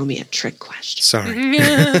going to throw me a trick question.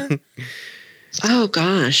 Sorry. Oh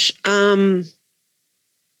gosh.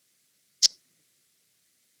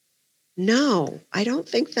 No, I don't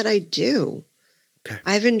think that I do. Okay.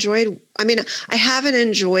 I haven't enjoyed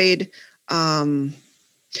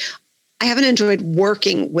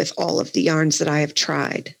working with all of the yarns that I have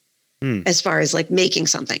tried as far as like making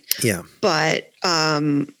something. Yeah. But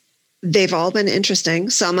they've all been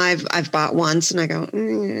interesting. Some I've bought once and I go,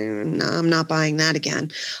 no, I'm not buying that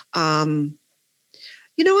again. You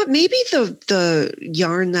know what? Maybe the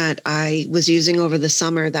yarn that I was using over the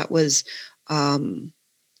summer that was,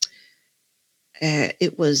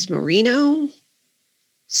 it was merino,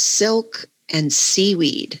 silk, and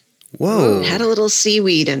seaweed. Whoa. It had a little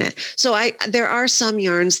seaweed in it. So there are some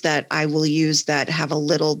yarns that I will use that have a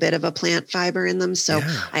little bit of a plant fiber in them. So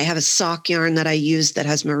I have a sock yarn that I use that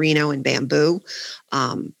has merino and bamboo.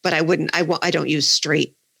 But I don't use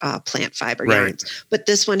straight plant fiber yarns. But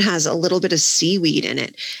this one has a little bit of seaweed in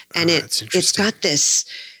it. And it's got this,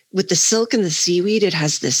 with the silk and the seaweed, it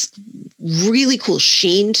has this really cool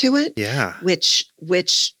sheen to it. Yeah. Which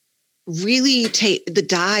really the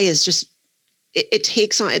dye is just, it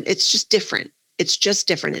takes on, it's just different. It's just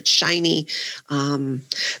different. It's shiny. Though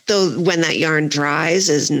when that yarn dries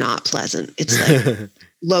is not pleasant. It's like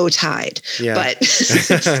low tide,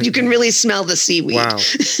 but you can really smell the seaweed. Wow.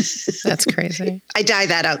 That's crazy. I dye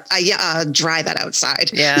that out. I dry that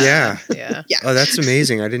outside. Yeah. Oh, that's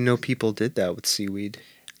amazing. I didn't know people did that with seaweed.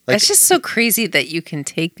 It's just so crazy that you can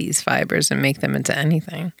take these fibers and make them into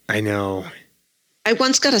anything. I know. I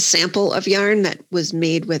once got a sample of yarn that was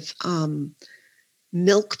made with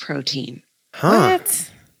milk protein. Huh.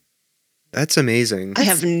 What? That's amazing. I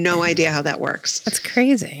have no idea how that works. That's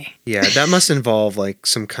crazy. Yeah, that must involve like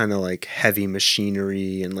some kind of like heavy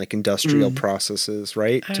machinery and like industrial processes,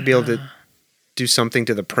 right? To be able to do something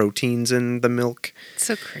to the proteins in the milk. It's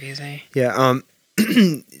so crazy. Yeah.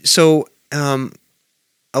 So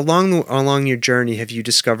along your journey, have you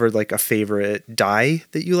discovered like a favorite dye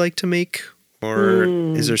that you like to make? Or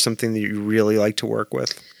is there something that you really like to work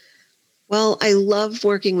with? Well, I love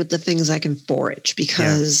working with the things I can forage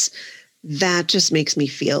because that just makes me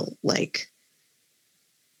feel like,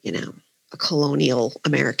 a colonial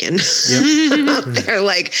American out there.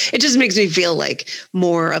 Like, it just makes me feel like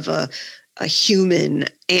more of a human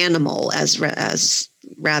animal as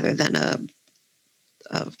rather than a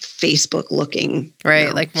Facebook looking,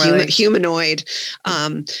 Right, like more like humanoid.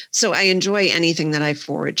 So I enjoy anything that I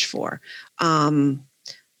forage for.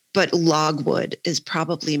 But logwood is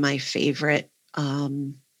probably my favorite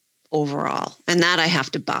overall. And that I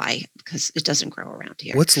have to buy because it doesn't grow around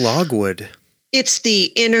here. What's logwood? It's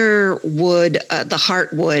the inner wood, the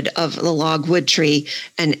heartwood of the logwood tree.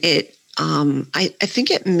 And it, I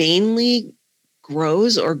think it mainly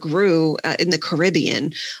grows or grew in the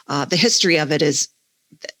Caribbean. The history of it is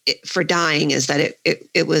for dyeing is that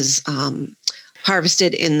it was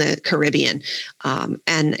harvested in the Caribbean.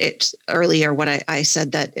 And it's earlier what I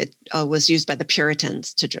said that it was used by the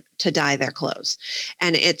Puritans to dye their clothes.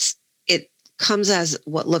 And it comes as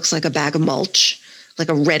what looks like a bag of mulch, like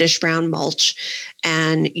a reddish brown mulch,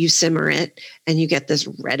 and you simmer it and you get this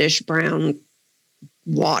reddish brown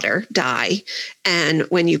water dye. And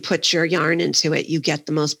when you put your yarn into it, you get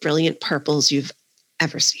the most brilliant purples you've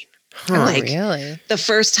ever seen. Huh. Like really? the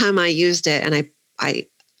first time I used it, and I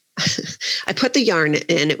put the yarn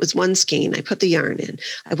in, it was one skein. I put the yarn in.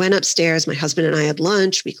 I went upstairs. My husband and I had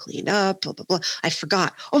lunch. We cleaned up, blah, blah, blah. I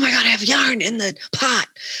forgot. Oh my God, I have yarn in the pot.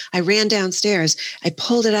 I ran downstairs. I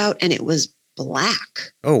pulled it out and it was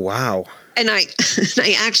black. Oh, wow. And I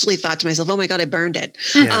actually thought to myself, oh my God, I burned it.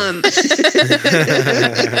 Yeah.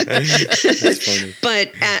 That's funny.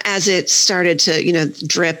 But as it started to,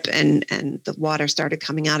 drip and the water started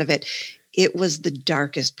coming out of it, it was the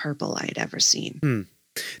darkest purple I had ever seen.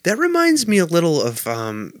 That reminds me a little of,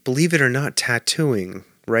 believe it or not, tattooing,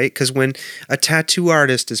 right? Because when a tattoo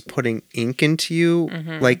artist is putting ink into you,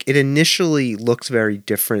 like it initially looks very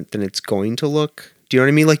different than it's going to look. Do you know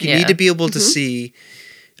what I mean? Like you need to be able to see,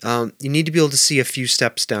 you need to be able to see a few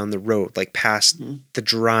steps down the road, like past the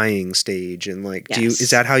drying stage. And like, is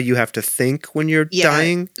that how you have to think when you're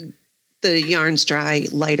dyeing? The yarns dry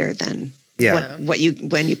lighter than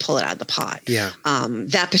when you pull it out of the pot. Yeah.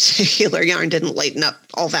 That particular yarn didn't lighten up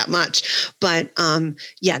all that much, but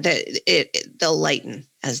they'll lighten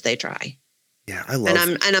as they dry. Yeah, I love.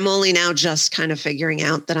 And I'm only now just kind of figuring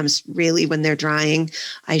out that I'm really, when they're drying,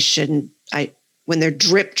 when they're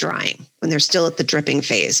drip drying, when they're still at the dripping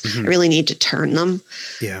phase, I really need to turn them.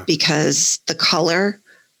 Yeah. Because the color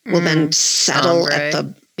will then settle at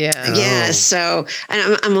the So,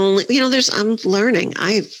 and I'm only, I'm learning.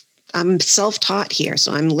 I'm self-taught here,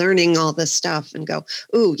 so I'm learning all this stuff and go,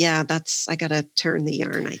 ooh, yeah, I got to turn the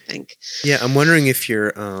yarn, I think. Yeah, I'm wondering if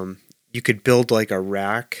you could build like a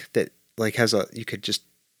rack that like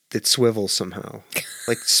that swivels somehow,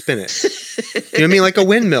 like spin it. You know what I mean? Like a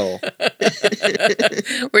windmill.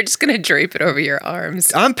 We're just going to drape it over your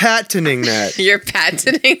arms. I'm patenting that. You're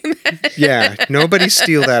patenting that? Yeah. Nobody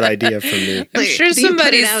steal that idea from me. I'm sure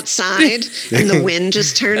somebody's outside and the wind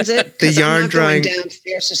just turns it. The yarn drying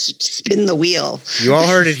downstairs to spin the wheel. You all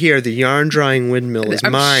heard it here. The yarn drying windmill is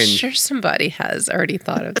mine. I'm sure somebody has already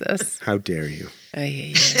thought of this. How dare you? Oh, yeah.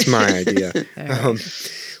 It's my idea.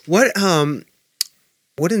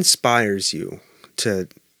 What inspires you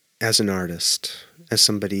as an artist, as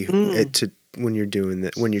somebody when you're doing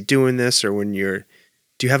this, or do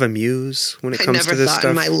you have a muse when it comes to this stuff? I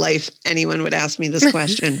never thought in my life anyone would ask me this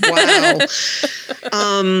question. Wow.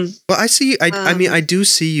 Well, I see. I mean, I do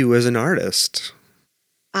see you as an artist.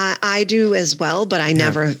 I do as well, but I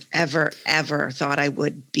never, ever, ever thought I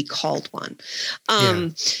would be called one.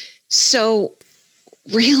 So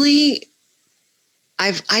really,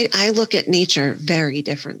 I look at nature very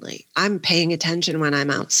differently. I'm paying attention when I'm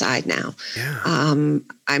outside now. Yeah.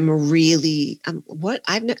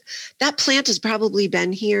 That plant has probably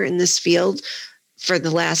been here in this field for the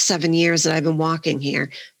last 7 years that I've been walking here.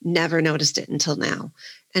 Never noticed it until now.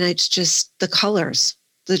 And it's just the colors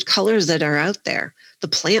that are out there, the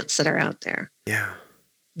plants that are out there. Yeah.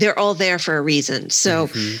 They're all there for a reason. So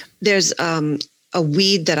there's a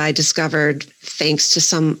weed that I discovered thanks to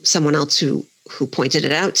someone else who pointed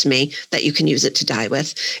it out to me, that you can use it to dye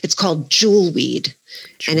with. It's called jewelweed.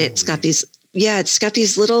 And it's got these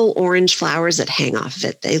little orange flowers that hang off of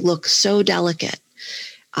it. They look so delicate.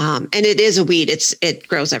 And it is a weed. It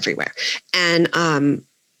grows everywhere. And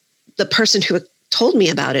the person who told me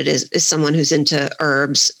about it is someone who's into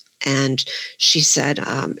herbs. And she said,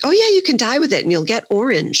 oh yeah, you can dye with it and you'll get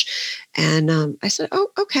orange. And I said, oh,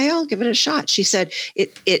 okay, I'll give it a shot. She said,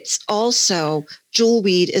 it's also,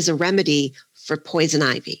 jewelweed is a remedy for poison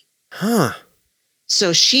ivy. Huh.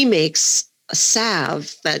 So she makes a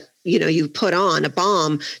salve that, you put on, a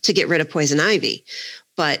balm to get rid of poison ivy,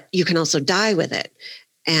 but you can also dye with it.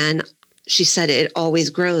 And she said it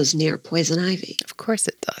always grows near poison ivy. Of course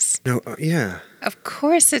it does. No, yeah. Of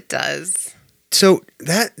course it does. So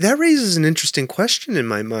that raises an interesting question in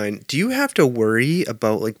my mind. Do you have to worry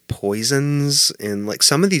about like poisons and like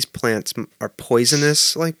some of these plants are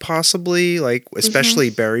poisonous, like possibly, like especially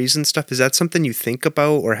berries and stuff? Is that something you think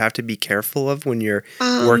about or have to be careful of when you're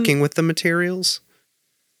working with the materials?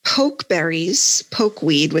 Pokeberries,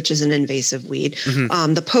 pokeweed, which is an invasive weed,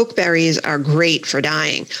 the pokeberries are great for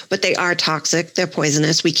dyeing, but they are toxic. They're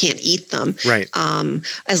poisonous. We can't eat them. Right.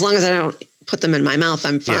 As long as I don't put them in my mouth,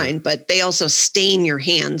 I'm fine. Yeah. But they also stain your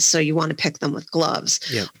hands, so you want to pick them with gloves.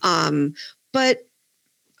 Yeah. But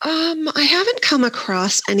I haven't come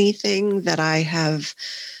across anything that I have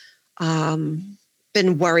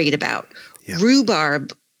been worried about. Yeah.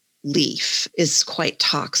 Rhubarb leaf is quite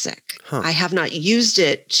toxic. Huh. I have not used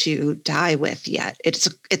it to dye with yet. It's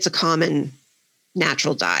a common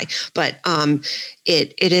natural dye, but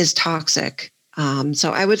it is toxic.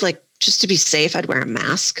 So I would like, just to be safe, I'd wear a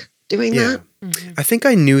mask doing that. Mm-hmm. I think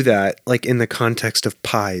I knew that, like in the context of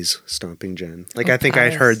pies, Stomping Jen. Like I think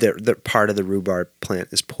I'd heard that part of the rhubarb plant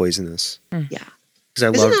is poisonous. Yeah.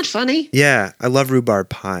 Isn't that funny? Yeah, I love rhubarb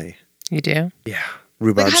pie. You do? Yeah.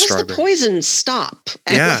 Rhubarb like, how strawberry. Does the poison stop?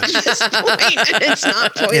 Yeah. At this point, it's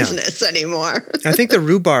not poisonous anymore. I think the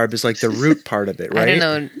rhubarb is like the root part of it, right? I don't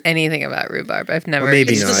know anything about rhubarb. I've never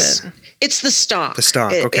maybe used not. it. It's the stalk. The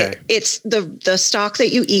stalk, okay. It's the stalk that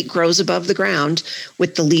you eat grows above the ground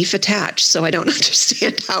with the leaf attached. So I don't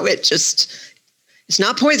understand how it just... It's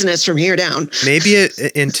not poisonous from here down. Maybe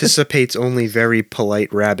it anticipates only very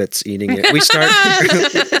polite rabbits eating it. We start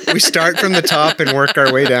from the top and work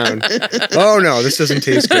our way down. Oh no, this doesn't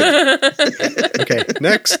taste good. Okay,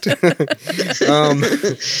 next.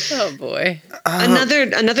 Oh boy.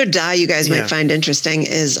 Another dye you guys might find interesting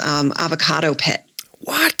is avocado pit.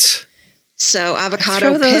 What? So avocado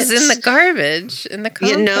throw those in the garbage, in the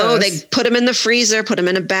compost. You know, they put them in the freezer, put them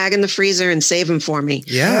in a bag in the freezer and save them for me.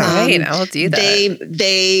 Yeah. Right, I'll do that.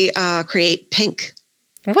 They create pink.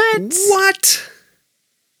 What?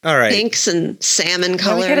 All right. Pinks and salmon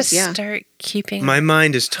colors. We gotta start keeping. My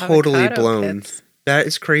mind is totally blown. Pits. That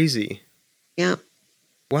is crazy. Yeah.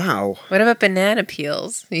 Wow. What about banana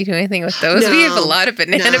peels? Do you do anything with those? We have a lot of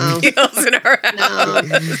banana peels in our house.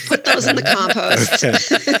 No. Put those in the compost.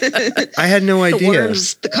 Okay. I had no idea.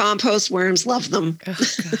 The compost worms love them. Oh,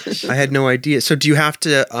 gosh. I had no idea. So do you have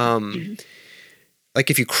to, like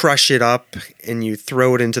if you crush it up and you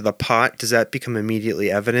throw it into the pot, does that become immediately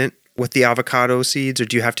evident with the avocado seeds, or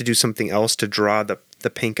do you have to do something else to draw the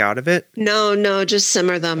pink out of it? No, just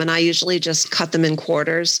simmer them. And I usually just cut them in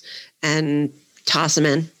quarters and toss them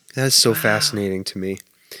in. That's so fascinating to me.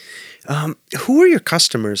 Who are your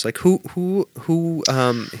customers? Like who's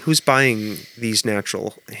buying these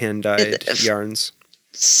natural hand dyed yarns?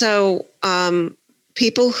 So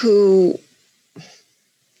people who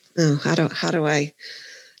how do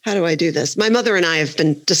I do this? My mother and I have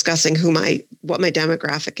been discussing what my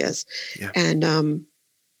demographic is, and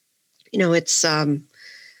it's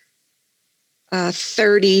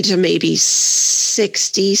 30 to maybe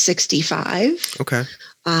 60, 65. Okay.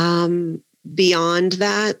 Beyond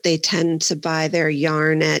that, they tend to buy their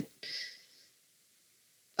yarn at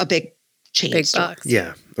a big chain store. Box.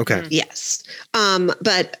 Yeah. Okay. Yes.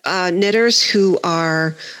 But knitters who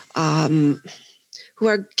are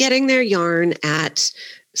getting their yarn at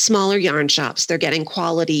smaller yarn shops, they're getting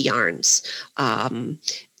quality yarns,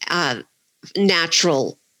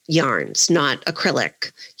 natural yarns, not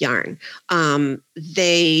acrylic yarn.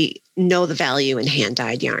 They know the value in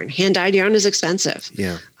hand-dyed yarn. Hand-dyed yarn is expensive.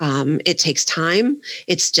 Yeah. It takes time.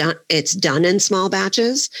 It's done in small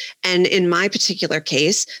batches. And in my particular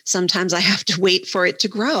case, sometimes I have to wait for it to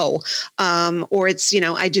grow. Or it's,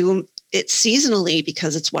 I do it seasonally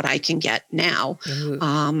because it's what I can get now.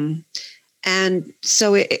 And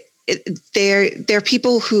so they're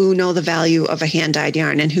people who know the value of a hand-dyed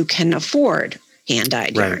yarn and who can afford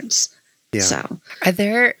hand-dyed yarns. Yeah. So, are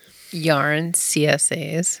there yarn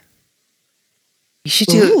CSAs? You should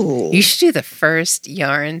do the first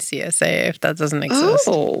yarn CSA if that doesn't exist.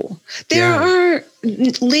 Oh, there are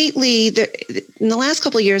lately. In the last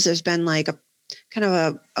couple of years, there's been like a kind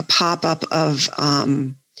of a pop up of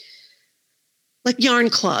like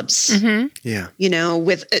yarn clubs. Mm-hmm. Yeah,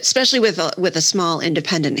 especially with a small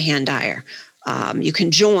independent hand dyer. You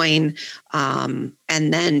can join, and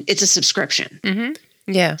then it's a subscription,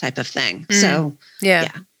 type of thing. Mm-hmm. So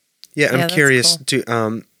yeah. I'm curious.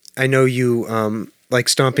 Cool. I know you like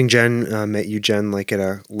Stomping Jen met you, Jen, like at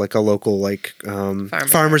a local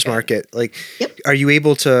farmers market. Like, are you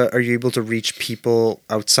able to reach people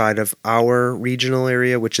outside of our regional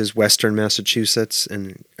area, which is Western Massachusetts?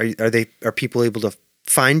 And are people able to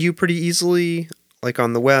find you pretty easily, like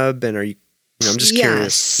on the web? And are you I'm just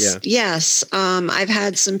curious. Yeah. Yes. I've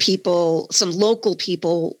had some local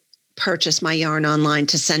people purchase my yarn online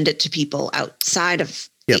to send it to people outside of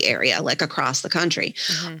the area, like across the country.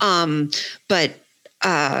 But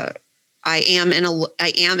I am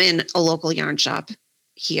in a local yarn shop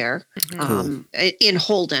here, in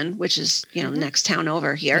Holden, which is, next town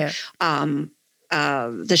over here.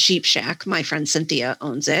 The Sheep Shack, my friend Cynthia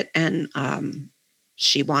owns it. And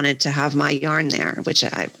she wanted to have my yarn there, which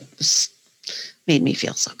made me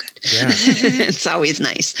feel so good. Yeah. It's always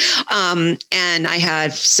nice. And I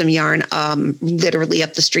had some yarn literally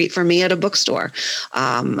up the street from me at a bookstore,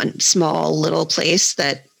 a small little place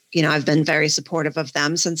that, I've been very supportive of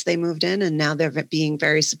them since they moved in, and now they're being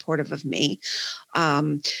very supportive of me.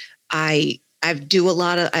 I did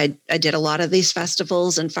a lot of these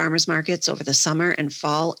festivals and farmers markets over the summer and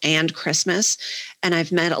fall and Christmas. And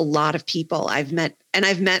I've met a lot of people. I've met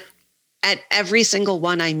at every single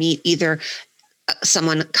one I meet, either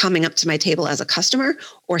someone coming up to my table as a customer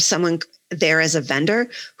or someone there as a vendor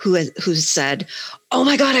who said, "Oh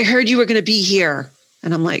my God, I heard you were going to be here."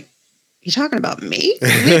 And I'm like, "You talking about me?"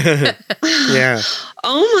 Yeah.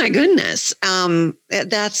 Oh my goodness.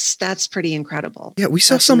 That's pretty incredible. Yeah, we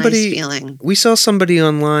saw That's somebody. A nice feeling. We saw somebody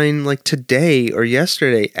online like today or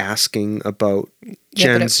yesterday asking about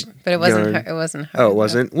Jen's. But it wasn't yarn. her. It wasn't her. Oh, it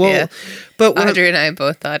wasn't. Well, yeah. but Audrey and I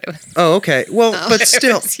both thought it was. Oh, okay. Well, but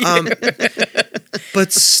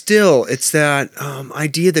still, it's that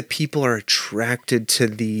idea that people are attracted to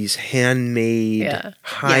these handmade,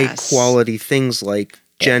 high quality things like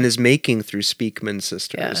Jen is making through Speakman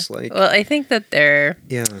Sisters. Yeah. Like, well, I think that they're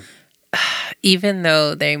yeah. Even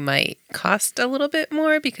though they might cost a little bit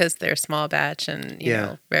more because they're small batch and you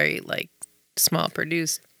know very like small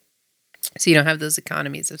produced, so you don't have those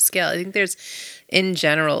economies of scale. I think there's, in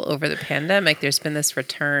general, over the pandemic, there's been this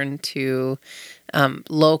return to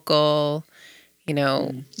local,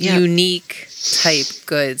 unique type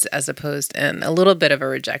goods as opposed, and a little bit of a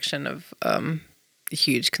rejection of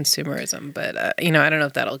huge consumerism. But I don't know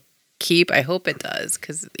if that'll keep. I hope it does,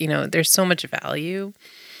 because there's so much value.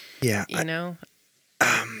 Yeah, in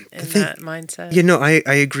that mindset.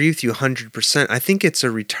 I agree with you 100%. I think it's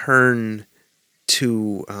a return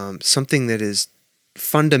to something that is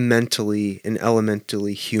fundamentally and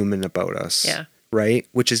elementally human about us. Yeah. Right?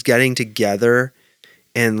 Which is getting together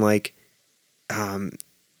and like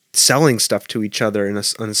selling stuff to each other on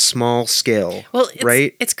a small scale. Well,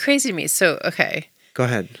 it's crazy to me. So, okay. Go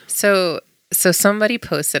ahead. So somebody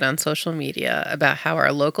posted on social media about how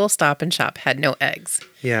our local Stop and Shop had no eggs.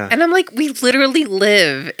 Yeah. And I'm like, we literally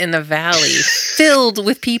live in a valley filled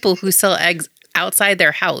with people who sell eggs outside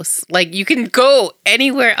their house. Like, you can go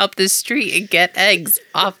anywhere up the street and get eggs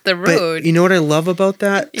off the road. But you know what I love about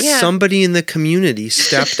that? Yeah. Somebody in the community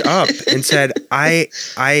stepped up and said, I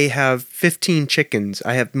have 15 chickens.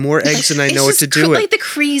 I have more eggs than I know what to do with. It's like the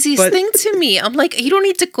craziest thing to me. I'm like, you don't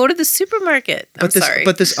need to go to the supermarket. Sorry.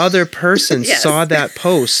 But this other person saw that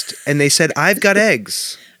post and they said, I've got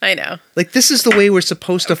eggs. I know. Like, this is the way we're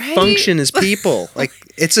supposed to function as people. Like,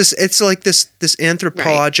 it's like this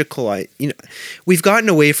anthropological, we've gotten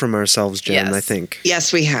away from ourselves, Jen, I think.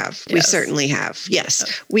 Yes, we have. Yes. We certainly have.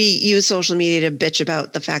 Yes. We use social media to bitch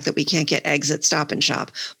about the fact that we can't get eggs at Stop and Shop.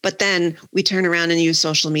 But then we turn around and use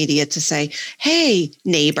social media to say, hey,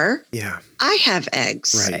 neighbor, I have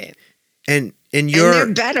eggs. Right. And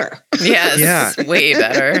they're better. Yes, way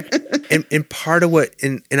better. And part of what,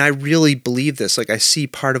 and I really believe this, like I see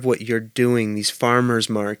part of what you're doing, these farmers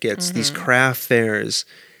markets, these craft fairs,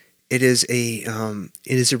 it is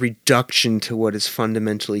a reduction to what is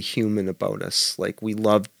fundamentally human about us. Like, we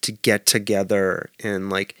love to get together and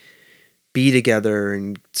like be together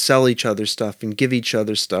and sell each other stuff and give each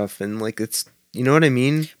other stuff. And like, it's, you know what I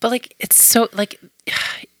mean? But like, it's so like...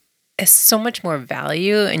 It's so much more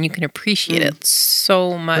value, and you can appreciate it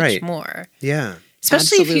so much more. Yeah.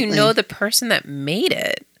 Especially if you know the person that made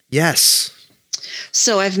it. Yes.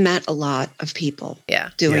 So I've met a lot of people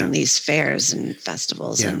doing these fairs and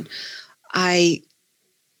festivals. And I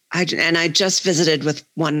just visited with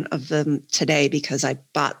one of them today because I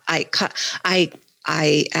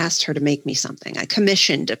asked her to make me something. I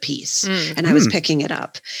commissioned a piece and I was picking it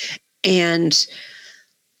up. And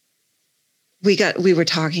we were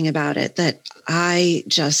talking about it, that I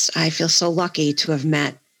feel so lucky to have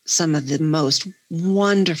met some of the most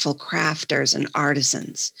wonderful crafters and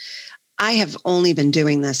artisans. I have only been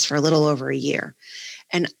doing this for a little over a year.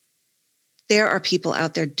 And there are people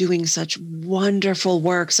out there doing such wonderful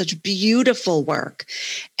work, such beautiful work.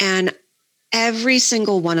 And every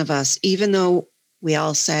single one of us, even though we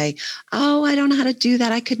all say, oh, I don't know how to do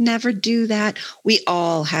that, I could never do that, we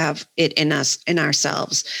all have it in us, in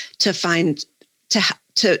ourselves, to find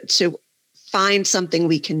to find something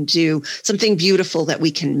we can do, something beautiful that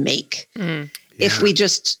we can make. If we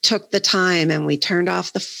just took the time and we turned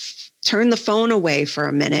the phone away for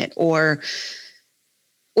a minute, or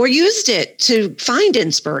used it to find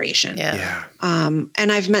inspiration. And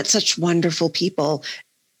I've met such wonderful people.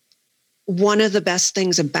 One of the best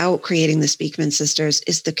things about creating the Speakman Sisters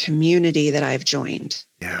is the community that I've joined.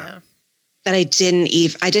 That I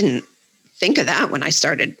didn't think of that when I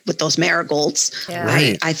started with those marigolds.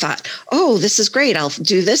 Right. I thought, oh, this is great. I'll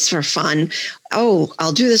do this for fun. Oh,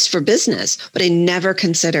 I'll do this for business. But I never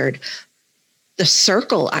considered the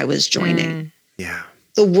circle I was joining.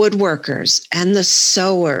 The woodworkers and the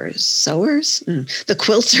sewers, the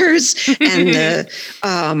quilters and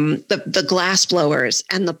the glass blowers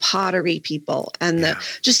and the pottery people and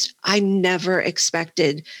I never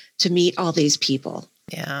expected to meet all these people.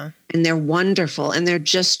 And they're wonderful, and they're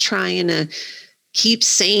just trying to keep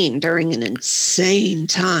sane during an insane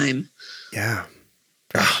time. Sure.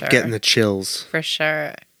 Getting the chills. For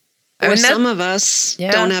sure. Or some of us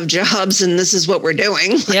don't have jobs, and this is what we're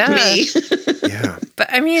doing. Like me.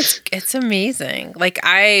 But I mean, it's amazing. Like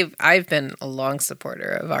I've been a long supporter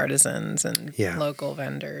of artisans and local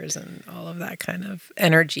vendors and all of that kind of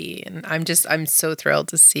energy, and I'm so thrilled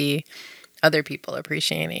to see other people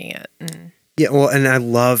appreciating it. Well, and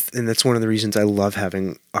that's one of the reasons I love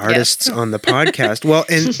having artists on the podcast. Well,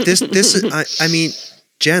 and this I mean,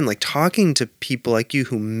 Jen, like talking to people like you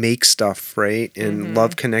who make stuff, right, and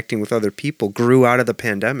love connecting with other people grew out of the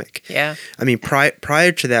pandemic. I mean,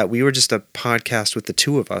 prior to that, we were just a podcast with the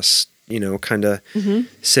two of us, kind of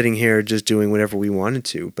sitting here just doing whatever we wanted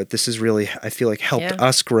to. But this has really, I feel like, helped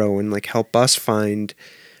us grow and like help us find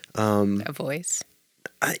a voice.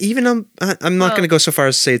 Even I'm not going to go so far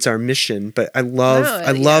as to say it's our mission, but I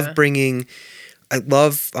love bringing. I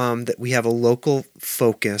love that we have a local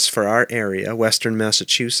focus for our area, Western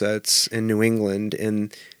Massachusetts and New England,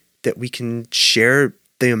 and that we can share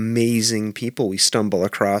the amazing people we stumble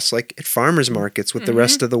across, like at farmers markets with the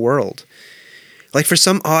rest of the world. Like for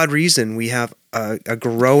some odd reason, we have a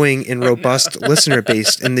growing and robust listener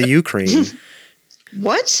base in the Ukraine.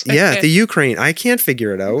 What? Yeah, the Ukraine. I can't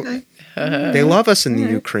figure it out. Okay. They love us in the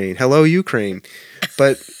Ukraine. Hello, Ukraine.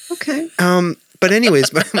 But okay. But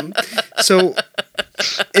anyways, so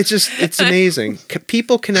it's amazing.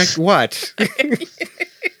 People connect what?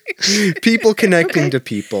 People connecting to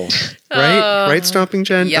people, right? Right, Stomping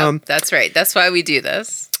Jen? Yep, that's right. That's why we do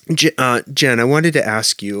this. Jen, I wanted to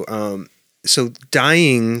ask you, so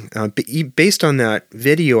dying, based on that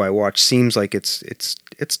video I watched, seems like it's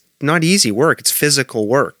not easy work. It's physical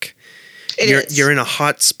work. You're in a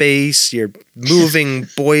hot space. You're moving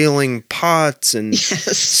boiling pots and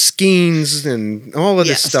skeins and all of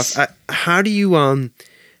this stuff. How do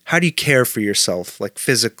you care for yourself, like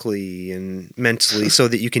physically and mentally, so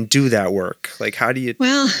that you can do that work? Like, how do you?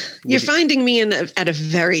 Well, you're finding me at a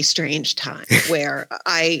very strange time where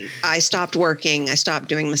I stopped working. I stopped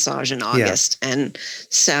doing massage in August, and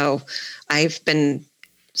so I've been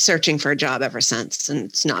searching for a job ever since, and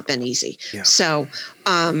it's not been easy. So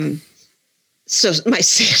my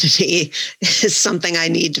sanity is something I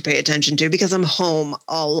need to pay attention to because I'm home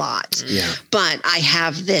a lot. But I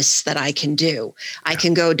have this that I can do. I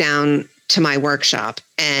can go down to my workshop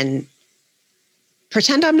and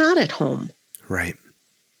pretend I'm not at home. Right.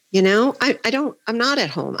 I'm not at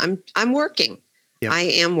home. I'm working. I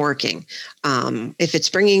am working. If it's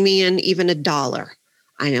bringing me in even $1,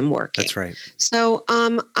 I am working. That's right. So,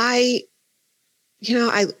 my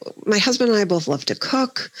husband and I both love to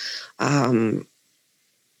cook. I'm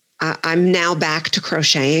now back to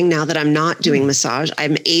crocheting. Now that I'm not doing massage,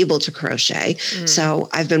 I'm able to crochet. So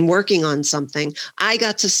I've been working on something. I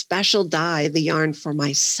got to special dye the yarn for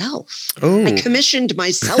myself. Oh. I commissioned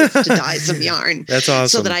myself to dye some yarn. That's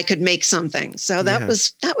awesome. So that I could make something. So that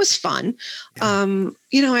was fun. I'm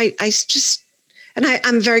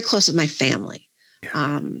very close with my family.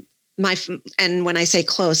 And when I say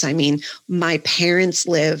close, I mean my parents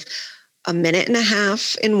live a minute and a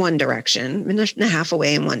half in one direction, minute and a half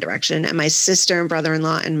away in one direction, and my sister and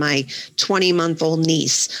brother-in-law and my 20-month-old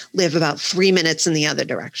niece live about 3 minutes in the other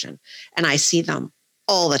direction, and I see them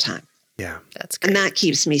all the time. Yeah, that's great. And that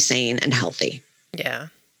keeps me sane and healthy. Yeah.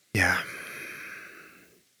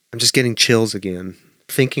 I'm just getting chills again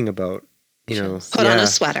thinking about. Put on a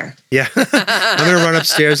sweater. Yeah. I'm going to run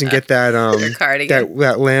upstairs and get that cardigan.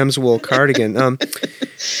 that lamb's wool cardigan.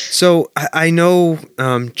 So I know,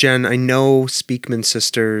 Jen, I know Speakman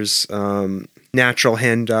Sisters, natural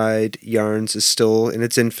hand-dyed yarns is still in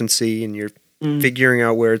its infancy and you're figuring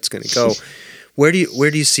out where it's going to go. Where do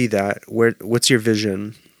you see that? What's your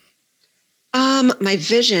vision? My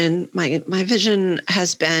vision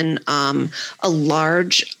has been a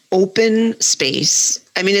large open space.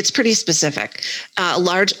 I mean, it's pretty specific. A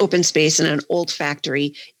large open space in an old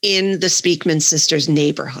factory in the Speakman sisters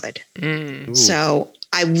neighborhood. So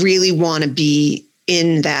I really want to be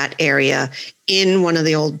in that area, in one of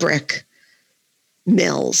the old brick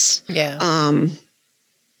mills. Yeah.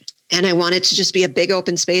 And I want it to just be a big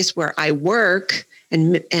open space where I work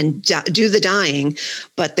and do the dyeing,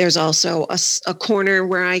 but there's also a corner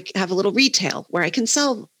where I have a little retail where I can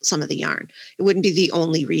sell some of the yarn. It wouldn't be the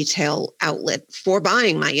only retail outlet for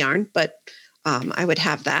buying my yarn, but I would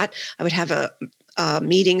have that. I would have a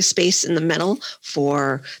meeting space in the middle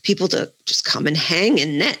for people to just come and hang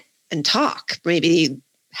and knit and talk, maybe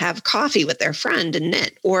have coffee with their friend and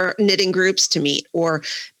knit, or knitting groups to meet, or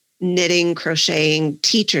knitting, crocheting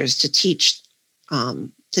teachers to teach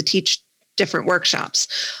different workshops.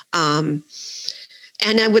 And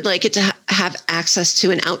I would like it to have access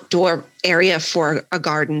to an outdoor area for a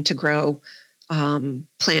garden to grow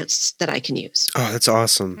plants that I can use. Oh, that's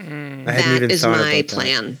awesome. I hadn't That even is thought my about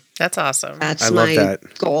plan. That's awesome. That's I love my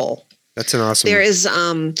that. goal. That's an awesome. There is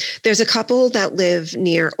there's a couple that live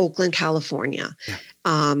near Oakland, California. Yeah.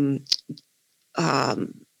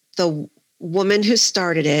 The woman who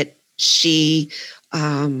started it, she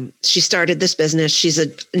started this business. She's a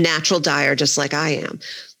natural dyer, just like I am.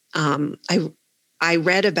 I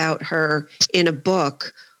read about her in a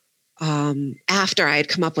book after I had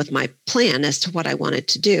come up with my plan as to what I wanted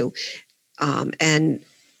to do, and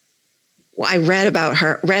I read about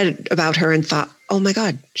her and thought, oh my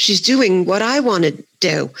God, she's doing what I want to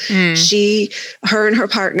do. Her and her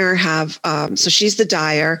partner have, so she's the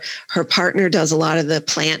dyer. Her partner does a lot of the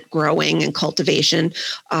plant growing and cultivation.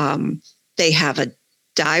 They have a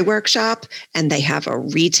dye workshop and they have a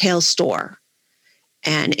retail store.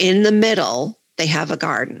 And in the middle, they have a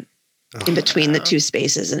garden in between the two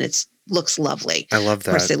spaces, and it looks lovely. I love that.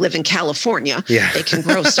 Of course, they live in California. Yeah. They can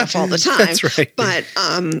grow stuff all the time. That's right. But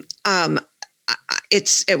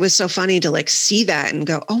it was so funny to like see that and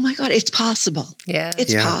go, oh my God, it's possible. Yeah.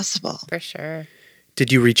 It's possible. For sure. Did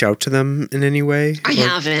you reach out to them in any way? I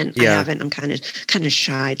haven't. Yeah. I haven't. I'm kind of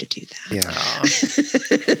shy to do that. Yeah.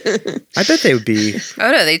 I bet they would be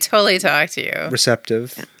Oh no, they totally talk to you.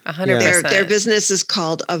 receptive. 100%. Their business is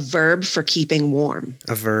called A Verb for Keeping Warm.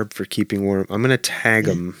 A verb for keeping warm. I'm going to tag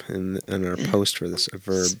them in our post for this. A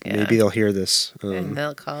verb. Yeah. Maybe they'll hear this. And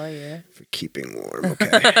they'll call you. For keeping warm.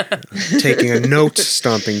 Okay. Taking a note,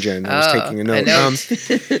 Stomping Jen. I was taking a note.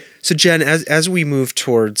 So Jen, as we move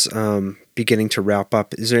towards beginning to wrap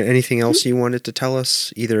up, is there anything else you wanted to tell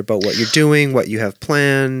us, either about what you're doing, what you have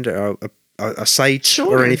planned, a site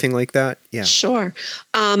or anything like that? Yeah. Sure.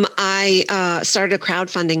 I started a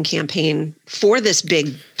crowdfunding campaign for this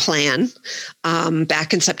big plan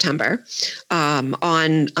back in September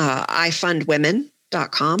on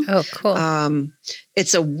ifundwomen.com. Oh, cool.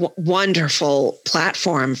 It's a wonderful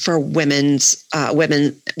platform for women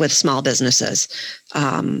with small businesses.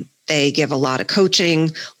 They give a lot of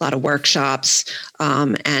coaching, a lot of workshops,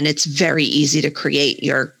 and it's very easy to create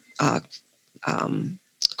your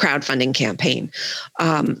crowdfunding campaign.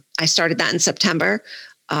 I started that in September.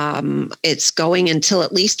 It's going until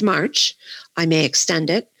at least March. I may extend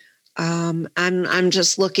it. I'm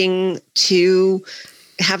just looking to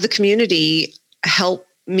have the community help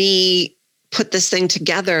me put this thing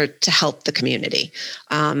together to help the community.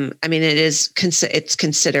 I mean,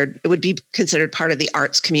 it would be considered part of the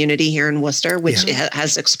arts community here in Worcester, which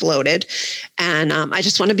has exploded. And I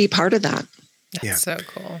just want to be part of that. That's so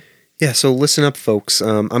cool. Yeah, so listen up, folks.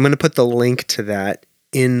 I'm going to put the link to that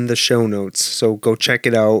in the show notes, so go check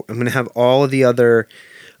it out. I'm going to have all of the other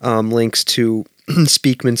links to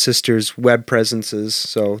Speakman Sisters web presences,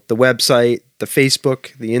 so the website, the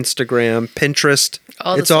Facebook, the Instagram, Pinterest.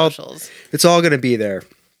 All the socials. It's all going to be there.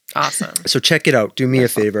 Awesome. So check it out. Do me a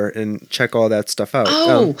favor and check all that stuff out.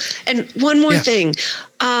 Oh, and one more thing.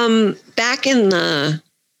 Back in the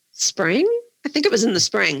spring, I think it was in the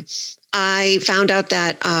spring, I found out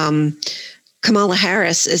that Kamala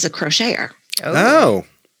Harris is a crocheter. Oh.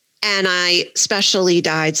 And I specially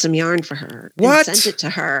dyed some yarn for her. What? And sent it to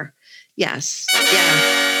her. Yes.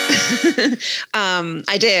 Yeah.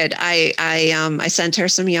 I did. I sent her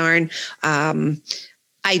some yarn.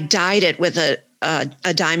 I dyed it with a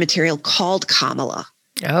dye material called Kamala.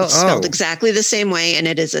 Oh. It's spelled exactly the same way, and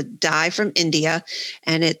it is a dye from India,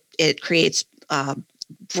 and it creates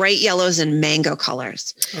bright yellows and mango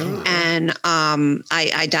colors. Oh. And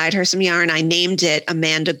I dyed her some yarn. I named it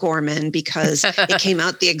Amanda Gorman because it came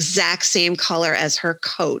out the exact same color as her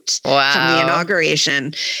coat from the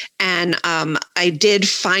inauguration. And I did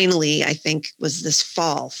finally, I think was this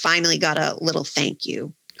fall, finally got a little thank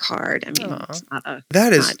you card. I mean, it's not a...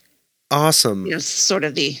 That is awesome. You know, sort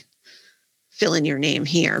of the fill in your name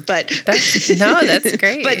here, but that's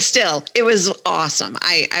great. But still, it was awesome.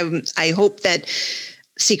 I hope that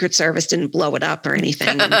Secret Service didn't blow it up or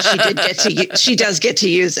anything. And she does get to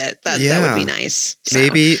use it. That would be nice. So.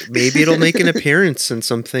 Maybe it'll make an appearance in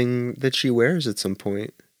something that she wears at some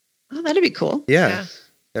point. Oh, that'd be cool. Yeah.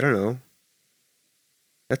 I don't know.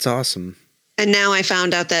 That's awesome. And now I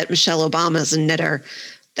found out that Michelle Obama's a knitter.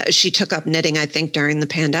 That she took up knitting, I think, during the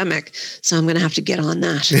pandemic. So I'm going to have to get on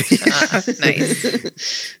that.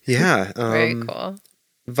 Nice. Yeah. Very cool.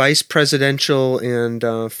 Vice presidential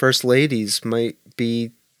and first ladies might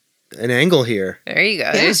be an angle here. There you go.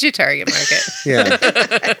 Yeah. There's your target market.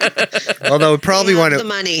 Yeah. Although probably want the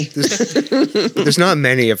money. There's not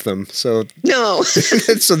many of them, so no.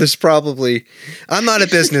 So there's probably. I'm not a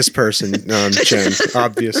business person, Jen,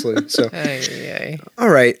 obviously. So. All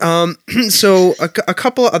right. So a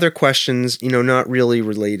couple of other questions. Not really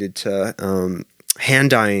related to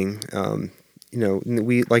hand dyeing.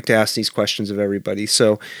 We like to ask these questions of everybody.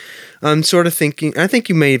 So I'm sort of thinking. I think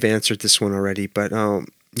you may have answered this one already, but.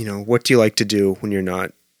 What do you like to do when you're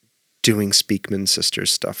not doing Speakman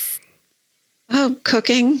Sisters stuff? Oh,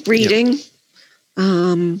 cooking, reading,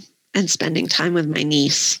 and spending time with my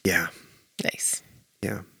niece. Yeah. Nice.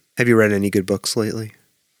 Yeah. Have you read any good books lately?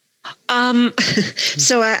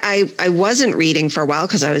 So I wasn't reading for a while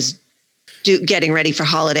because I was getting ready for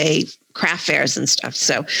holiday craft fairs and stuff.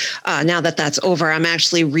 So now that that's over, I'm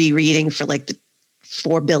actually rereading for like the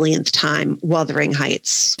 4 billionth time Wuthering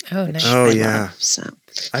Heights. Oh, nice. Oh, yeah. So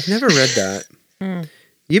I've never read that.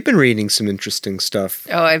 You've been reading some interesting stuff.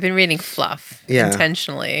 Oh, I've been reading fluff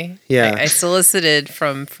intentionally. Yeah. I solicited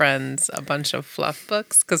from friends a bunch of fluff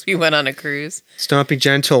books because we went on a cruise. Stompy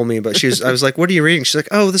Jen told me, but I was like, what are you reading? She's like,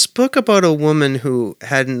 oh, this book about a woman who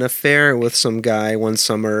had an affair with some guy one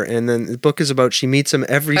summer. And then the book is about she meets him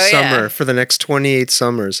every summer for the next 28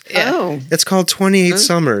 summers. Yeah. Oh. It's called 28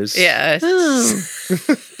 Summers. Yeah. Oh.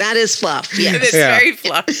 That is fluff. Yes. It's very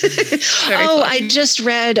fluff. I just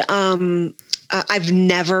read... I've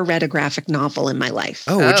never read a graphic novel in my life.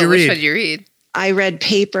 Oh, what'd you read? Which one did you read? I read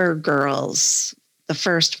Paper Girls, the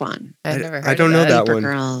first one. I've never heard I don't of know that Paper one.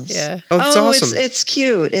 Girls. Yeah. Oh, it's awesome. It's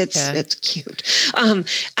cute. It's cute. I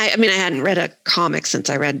mean, I hadn't read a comic since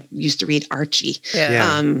I used to read Archie.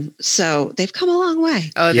 Yeah. So they've come a long way.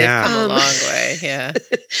 Oh, they've come a long way. Yeah.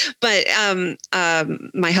 But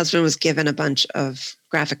my husband was given a bunch of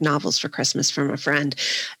graphic novels for Christmas from a friend,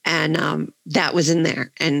 and that was in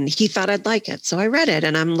there, and he thought I'd like it, so I read it,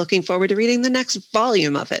 and I'm looking forward to reading the next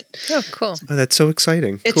volume of it. Oh, cool. Oh, that's so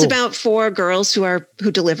exciting. It's about 4 girls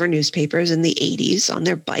who deliver newspapers in the 80s on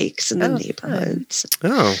their bikes in the neighborhoods.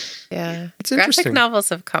 Oh, yeah. It's interesting. Graphic novels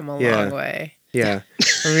have come a long way. Yeah.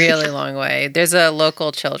 A really long way. There's a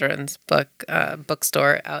local children's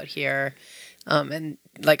bookstore out here, and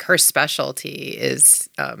like her specialty is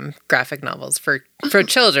graphic novels for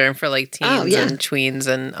children, for like teens and tweens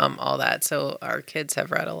and all that. So our kids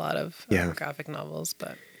have read a lot of graphic novels,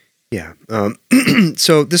 but yeah.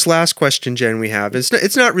 So this last question, Jen, we have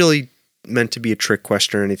it's not really meant to be a trick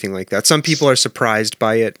question or anything like that. Some people are surprised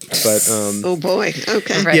by it, but oh boy,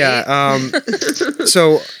 okay, right? Yeah.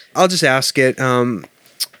 So I'll just ask it.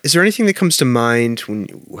 Is there anything that comes to mind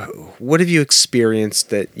what have you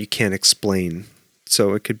experienced that you can't explain?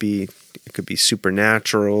 So it could be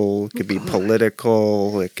supernatural, it could be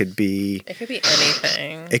political, it could be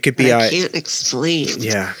anything. It could be I can't explain.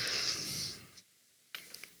 Yeah.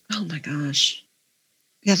 Oh my gosh.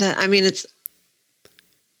 Yeah,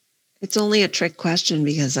 it's only a trick question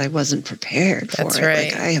because I wasn't prepared for it. That's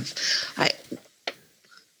right. Like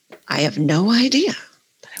I have no idea.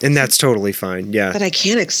 And that's totally fine. Yeah. But I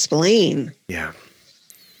can't explain. Yeah.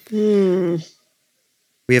 We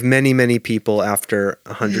have many, many people after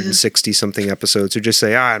 160 something episodes who just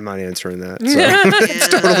say, I'm not answering that. So it's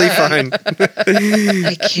totally fine.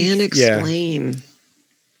 I can't explain. Yeah.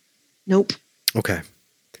 Nope. Okay.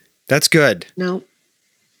 That's good. Nope.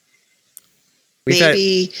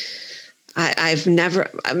 Maybe I've never,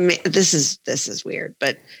 this is weird,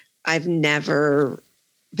 but I've never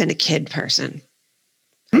been a kid person.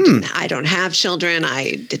 I don't have children.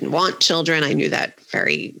 I didn't want children. I knew that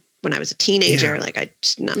when I was a teenager. Like I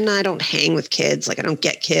don't hang with kids. Like I don't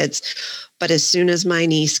get kids. But as soon as my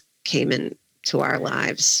niece came into our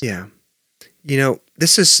lives,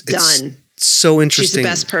 this is done. so interesting. She's the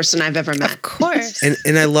best person I've ever met. Of course.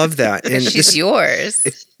 And I love that. And She's yours.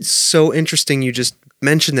 It's so interesting you just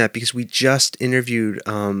mentioned that, because we just interviewed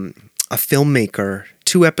a filmmaker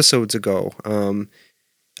 2 episodes ago.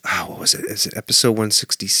 What was it? Is it episode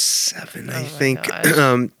 167? I think.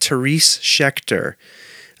 Therese Schechter.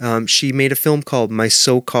 She made a film called My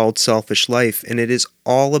So-Called Selfish Life, and it is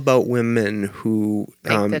all about women who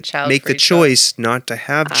make the choice not to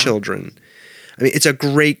have children. I mean, it's a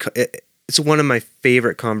great. It's one of my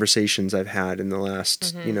favorite conversations I've had in the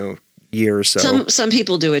last year or so. Some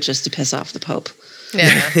people do it just to piss off the Pope.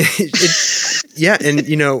 Yeah. Yeah, and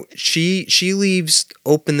she leaves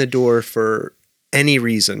open the door for any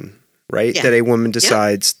reason, right? Yeah. That a woman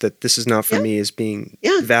decides that this is not for me as being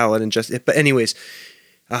valid and just. But anyways,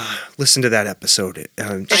 listen to that episode.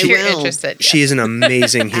 If you're interested, yes. She is an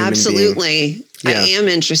amazing human Absolutely. being. Yeah. I am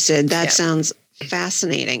interested. That sounds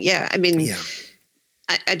fascinating. Yeah. I mean,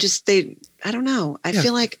 I don't know. I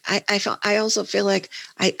feel like I also feel like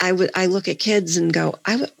I look at kids and go,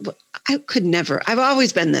 I could never. I've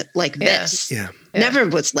always been like this. Yeah. Never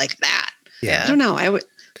was like that. Yeah. I don't know.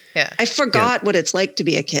 I forgot what it's like to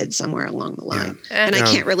be a kid somewhere along the line. Yeah. And I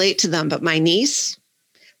can't relate to them, but my niece,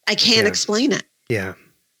 I can't explain it. Yeah.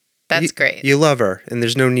 That's great. You love her, and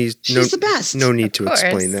there's no need. She's the best. No need to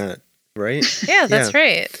explain that, right? Yeah, that's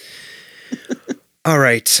right. All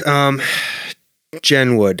right.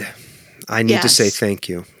 Jen Wood, I need to say thank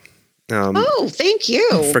you. Thank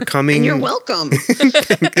you for coming. And you're welcome.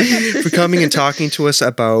 For coming and talking to us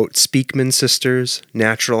about Speakman Sisters,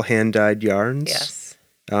 natural hand-dyed yarns. Yes.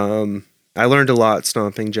 I learned a lot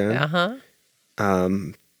stomping, Jen.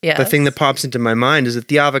 Yes. The thing that pops into my mind is that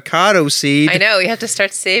the avocado seed. I know, you have to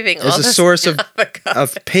start saving all is a this source of avocado.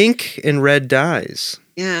 pink and red dyes.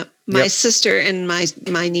 Yeah. My sister and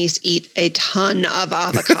my niece eat a ton of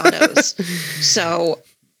avocados. So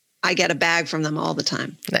I get a bag from them all the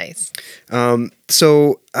time. Nice.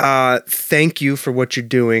 So thank you for what you're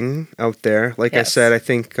doing out there. Like I said, I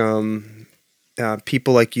think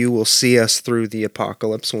people like you will see us through the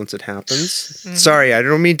apocalypse once it happens. Mm-hmm. Sorry, I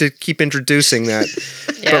don't mean to keep introducing that,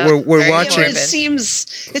 but we're watching. It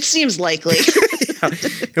seems likely.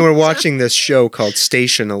 And we're watching this show called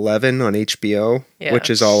Station 11 on HBO, which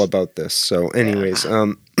is all about this. So, anyways,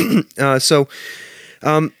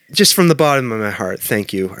 just from the bottom of my heart,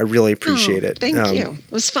 thank you. I really appreciate it. Thank you.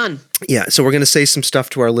 It was fun. Yeah. So we're going to say some stuff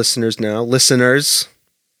to our listeners now. Listeners,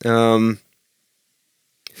 thank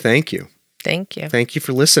you. Thank you. Thank you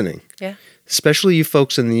for listening. Yeah. Especially you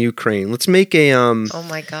folks in the Ukraine. Let's make a oh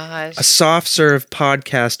my gosh. a soft serve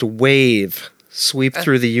podcast wave sweep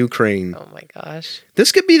through the Ukraine. Oh my gosh.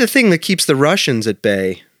 This could be the thing that keeps the Russians at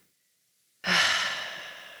bay.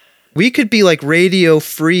 We could be like radio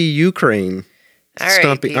free Ukraine. All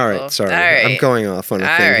right, people. All right, sorry. All right. I'm going off on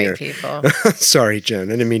a thing here. People. Sorry, Jen.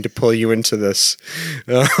 I didn't mean to pull you into this.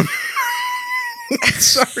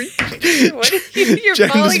 Sorry. You're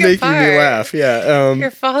Jen's falling making apart. me laugh. Yeah.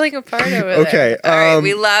 You're falling apart over there. Okay. All right.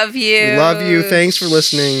 We love you. We love you. Thanks for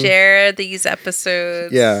listening. Share these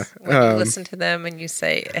episodes. Yeah. When you listen to them and you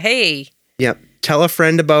say, hey. Yep. Tell a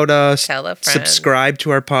friend about us. Tell a friend. Subscribe to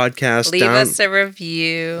our podcast. Leave us a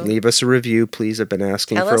review. Leave us a review, please. I've been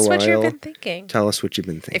asking for a while. Tell us what you've been thinking. Tell us what you've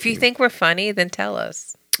been thinking. If you think we're funny, then tell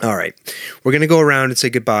us. All right. We're going to go around and say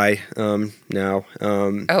goodbye now.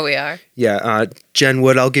 Oh, we are? Yeah. Jen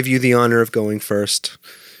Wood, I'll give you the honor of going first.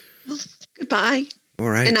 Well, goodbye. All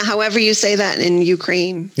right. And however you say that in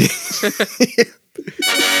Ukraine. It's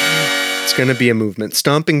going to be a movement.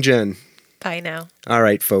 Stomping Jen. Bye now. All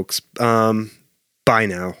right, folks. Bye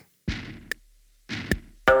now.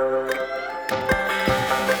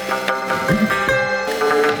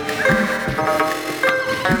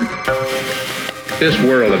 This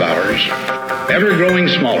world of ours, ever growing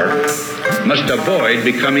smaller, must avoid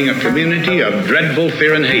becoming a community of dreadful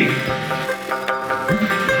fear and hate.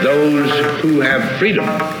 Those who have freedom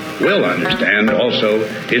will understand also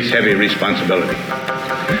its heavy responsibility.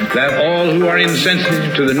 That all who are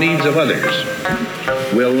insensitive to the needs of others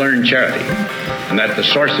will learn charity, and that the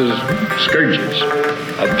sources, scourges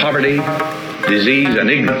of poverty, disease,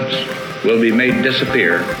 and ignorance will be made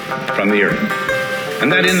disappear from the earth.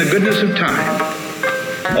 And that in the goodness of time,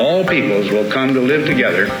 all peoples will come to live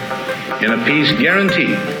together in a peace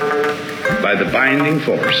guaranteed by the binding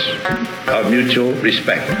force of mutual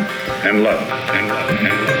respect and love.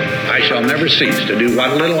 I shall never cease to do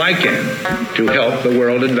what little I can to help the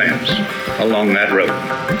world advance along that road.